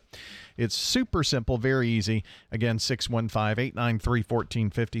that's it. It's super simple, very easy. Again,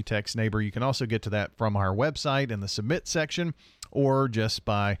 615-893-1450, text neighbor. You can also get to that from our website in the submit section or just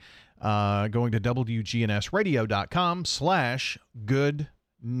by going to WGNSradio.com/good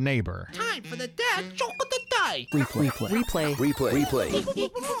neighbor. Time for the dad joke of the day. Replay.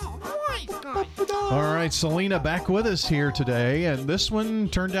 All right, Selena back with us here today, and this one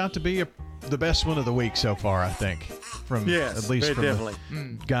turned out to be the best one of the week so far, I think. From yes, at least very from definitely.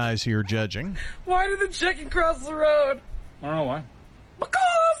 the guys here judging. Why did the chicken cross the road? I don't know why.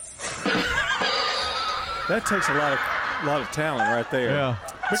 Because that takes a lot of talent right there. Yeah,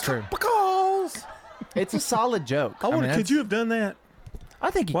 that's true. Because it's a solid joke. Could you have done that? I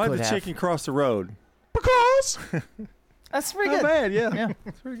think you Why could did the have. chicken cross the road? Because that's pretty Not good. bad, yeah. Yeah,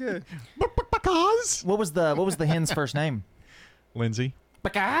 That's pretty good. Because what was the hen's first name? Lindsay.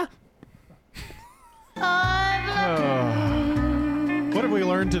 Baka. What have we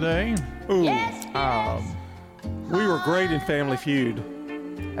learned today? Ooh. Yes. We were great in Family Feud.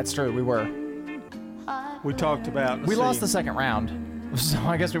 That's true. We were. We talked about. We lost the second round, so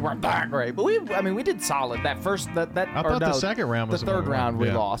I guess we weren't that great. But we did solid. That first I thought the second round was the third round. We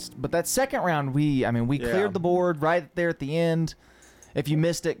lost, but that second round we cleared the board right there at the end. If you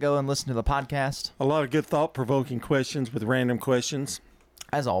missed it, go and listen to the podcast. A lot of good thought-provoking questions with random questions,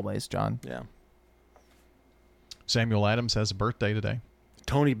 as always, John. Yeah. Samuel Adams has a birthday today.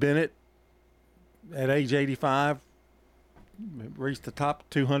 Tony Bennett, at age 85, reached the top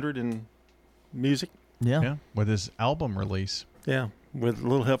 200 in music. Yeah, with his album release. Yeah, with a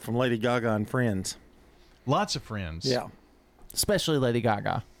little help from Lady Gaga and friends. Lots of friends. Yeah. Especially Lady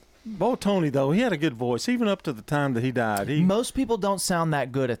Gaga. Oh, Tony, though, he had a good voice, even up to the time that he died. Most people don't sound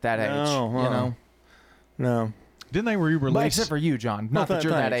that good at that age. No, No. Didn't they re-release? Well, except for you, John. Not that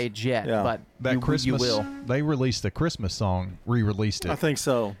you're that age yet, but that Christmas, you will. They released the Christmas song, re-released it. I think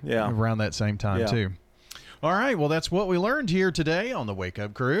so, yeah. Around that same time, too. All right, well, that's what we learned here today on the Wake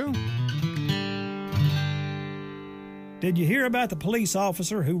Up Crew. Did you hear about the police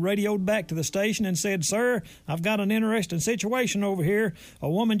officer who radioed back to the station and said, "Sir, I've got an interesting situation over here. A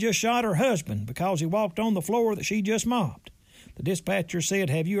woman just shot her husband because he walked on the floor that she just mopped"? The dispatcher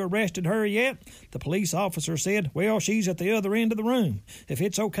said, "Have you arrested her yet?" The police officer said, "Well, she's at the other end of the room. If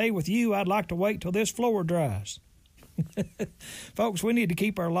it's okay with you, I'd like to wait till this floor dries." Folks, we need to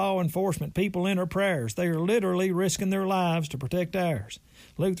keep our law enforcement people in our prayers. They are literally risking their lives to protect ours.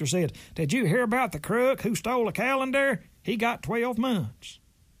 Luther said, "Did you hear about the crook who stole a calendar? He got 12 months.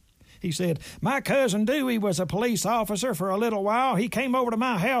 He said, "My cousin Dewey was a police officer for a little while. He came over to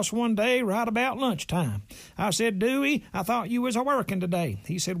my house one day right about lunchtime. I said, 'Dewey, I thought you was a-working today.'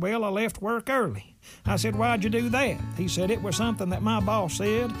 He said, 'Well, I left work early.' I said, 'Why'd you do that?' He said, 'It was something that my boss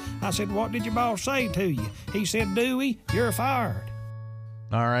said.' I said, 'What did your boss say to you?' He said, 'Dewey, you're fired.'"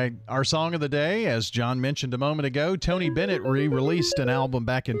 All right, our song of the day, as John mentioned a moment ago, Tony Bennett released an album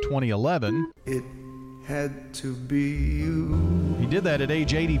back in 2011. It had to be you. He did that at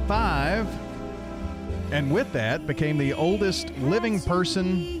age 85, and with that became the oldest living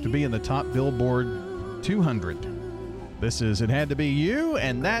person to be in the top Billboard 200. This is It Had to Be You,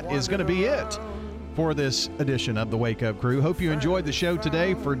 and that is going to be it for this edition of the Wake Up Crew. Hope you enjoyed the show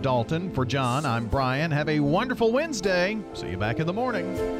today. For Dalton, for John, I'm Brian. Have a wonderful Wednesday. See you back in the morning.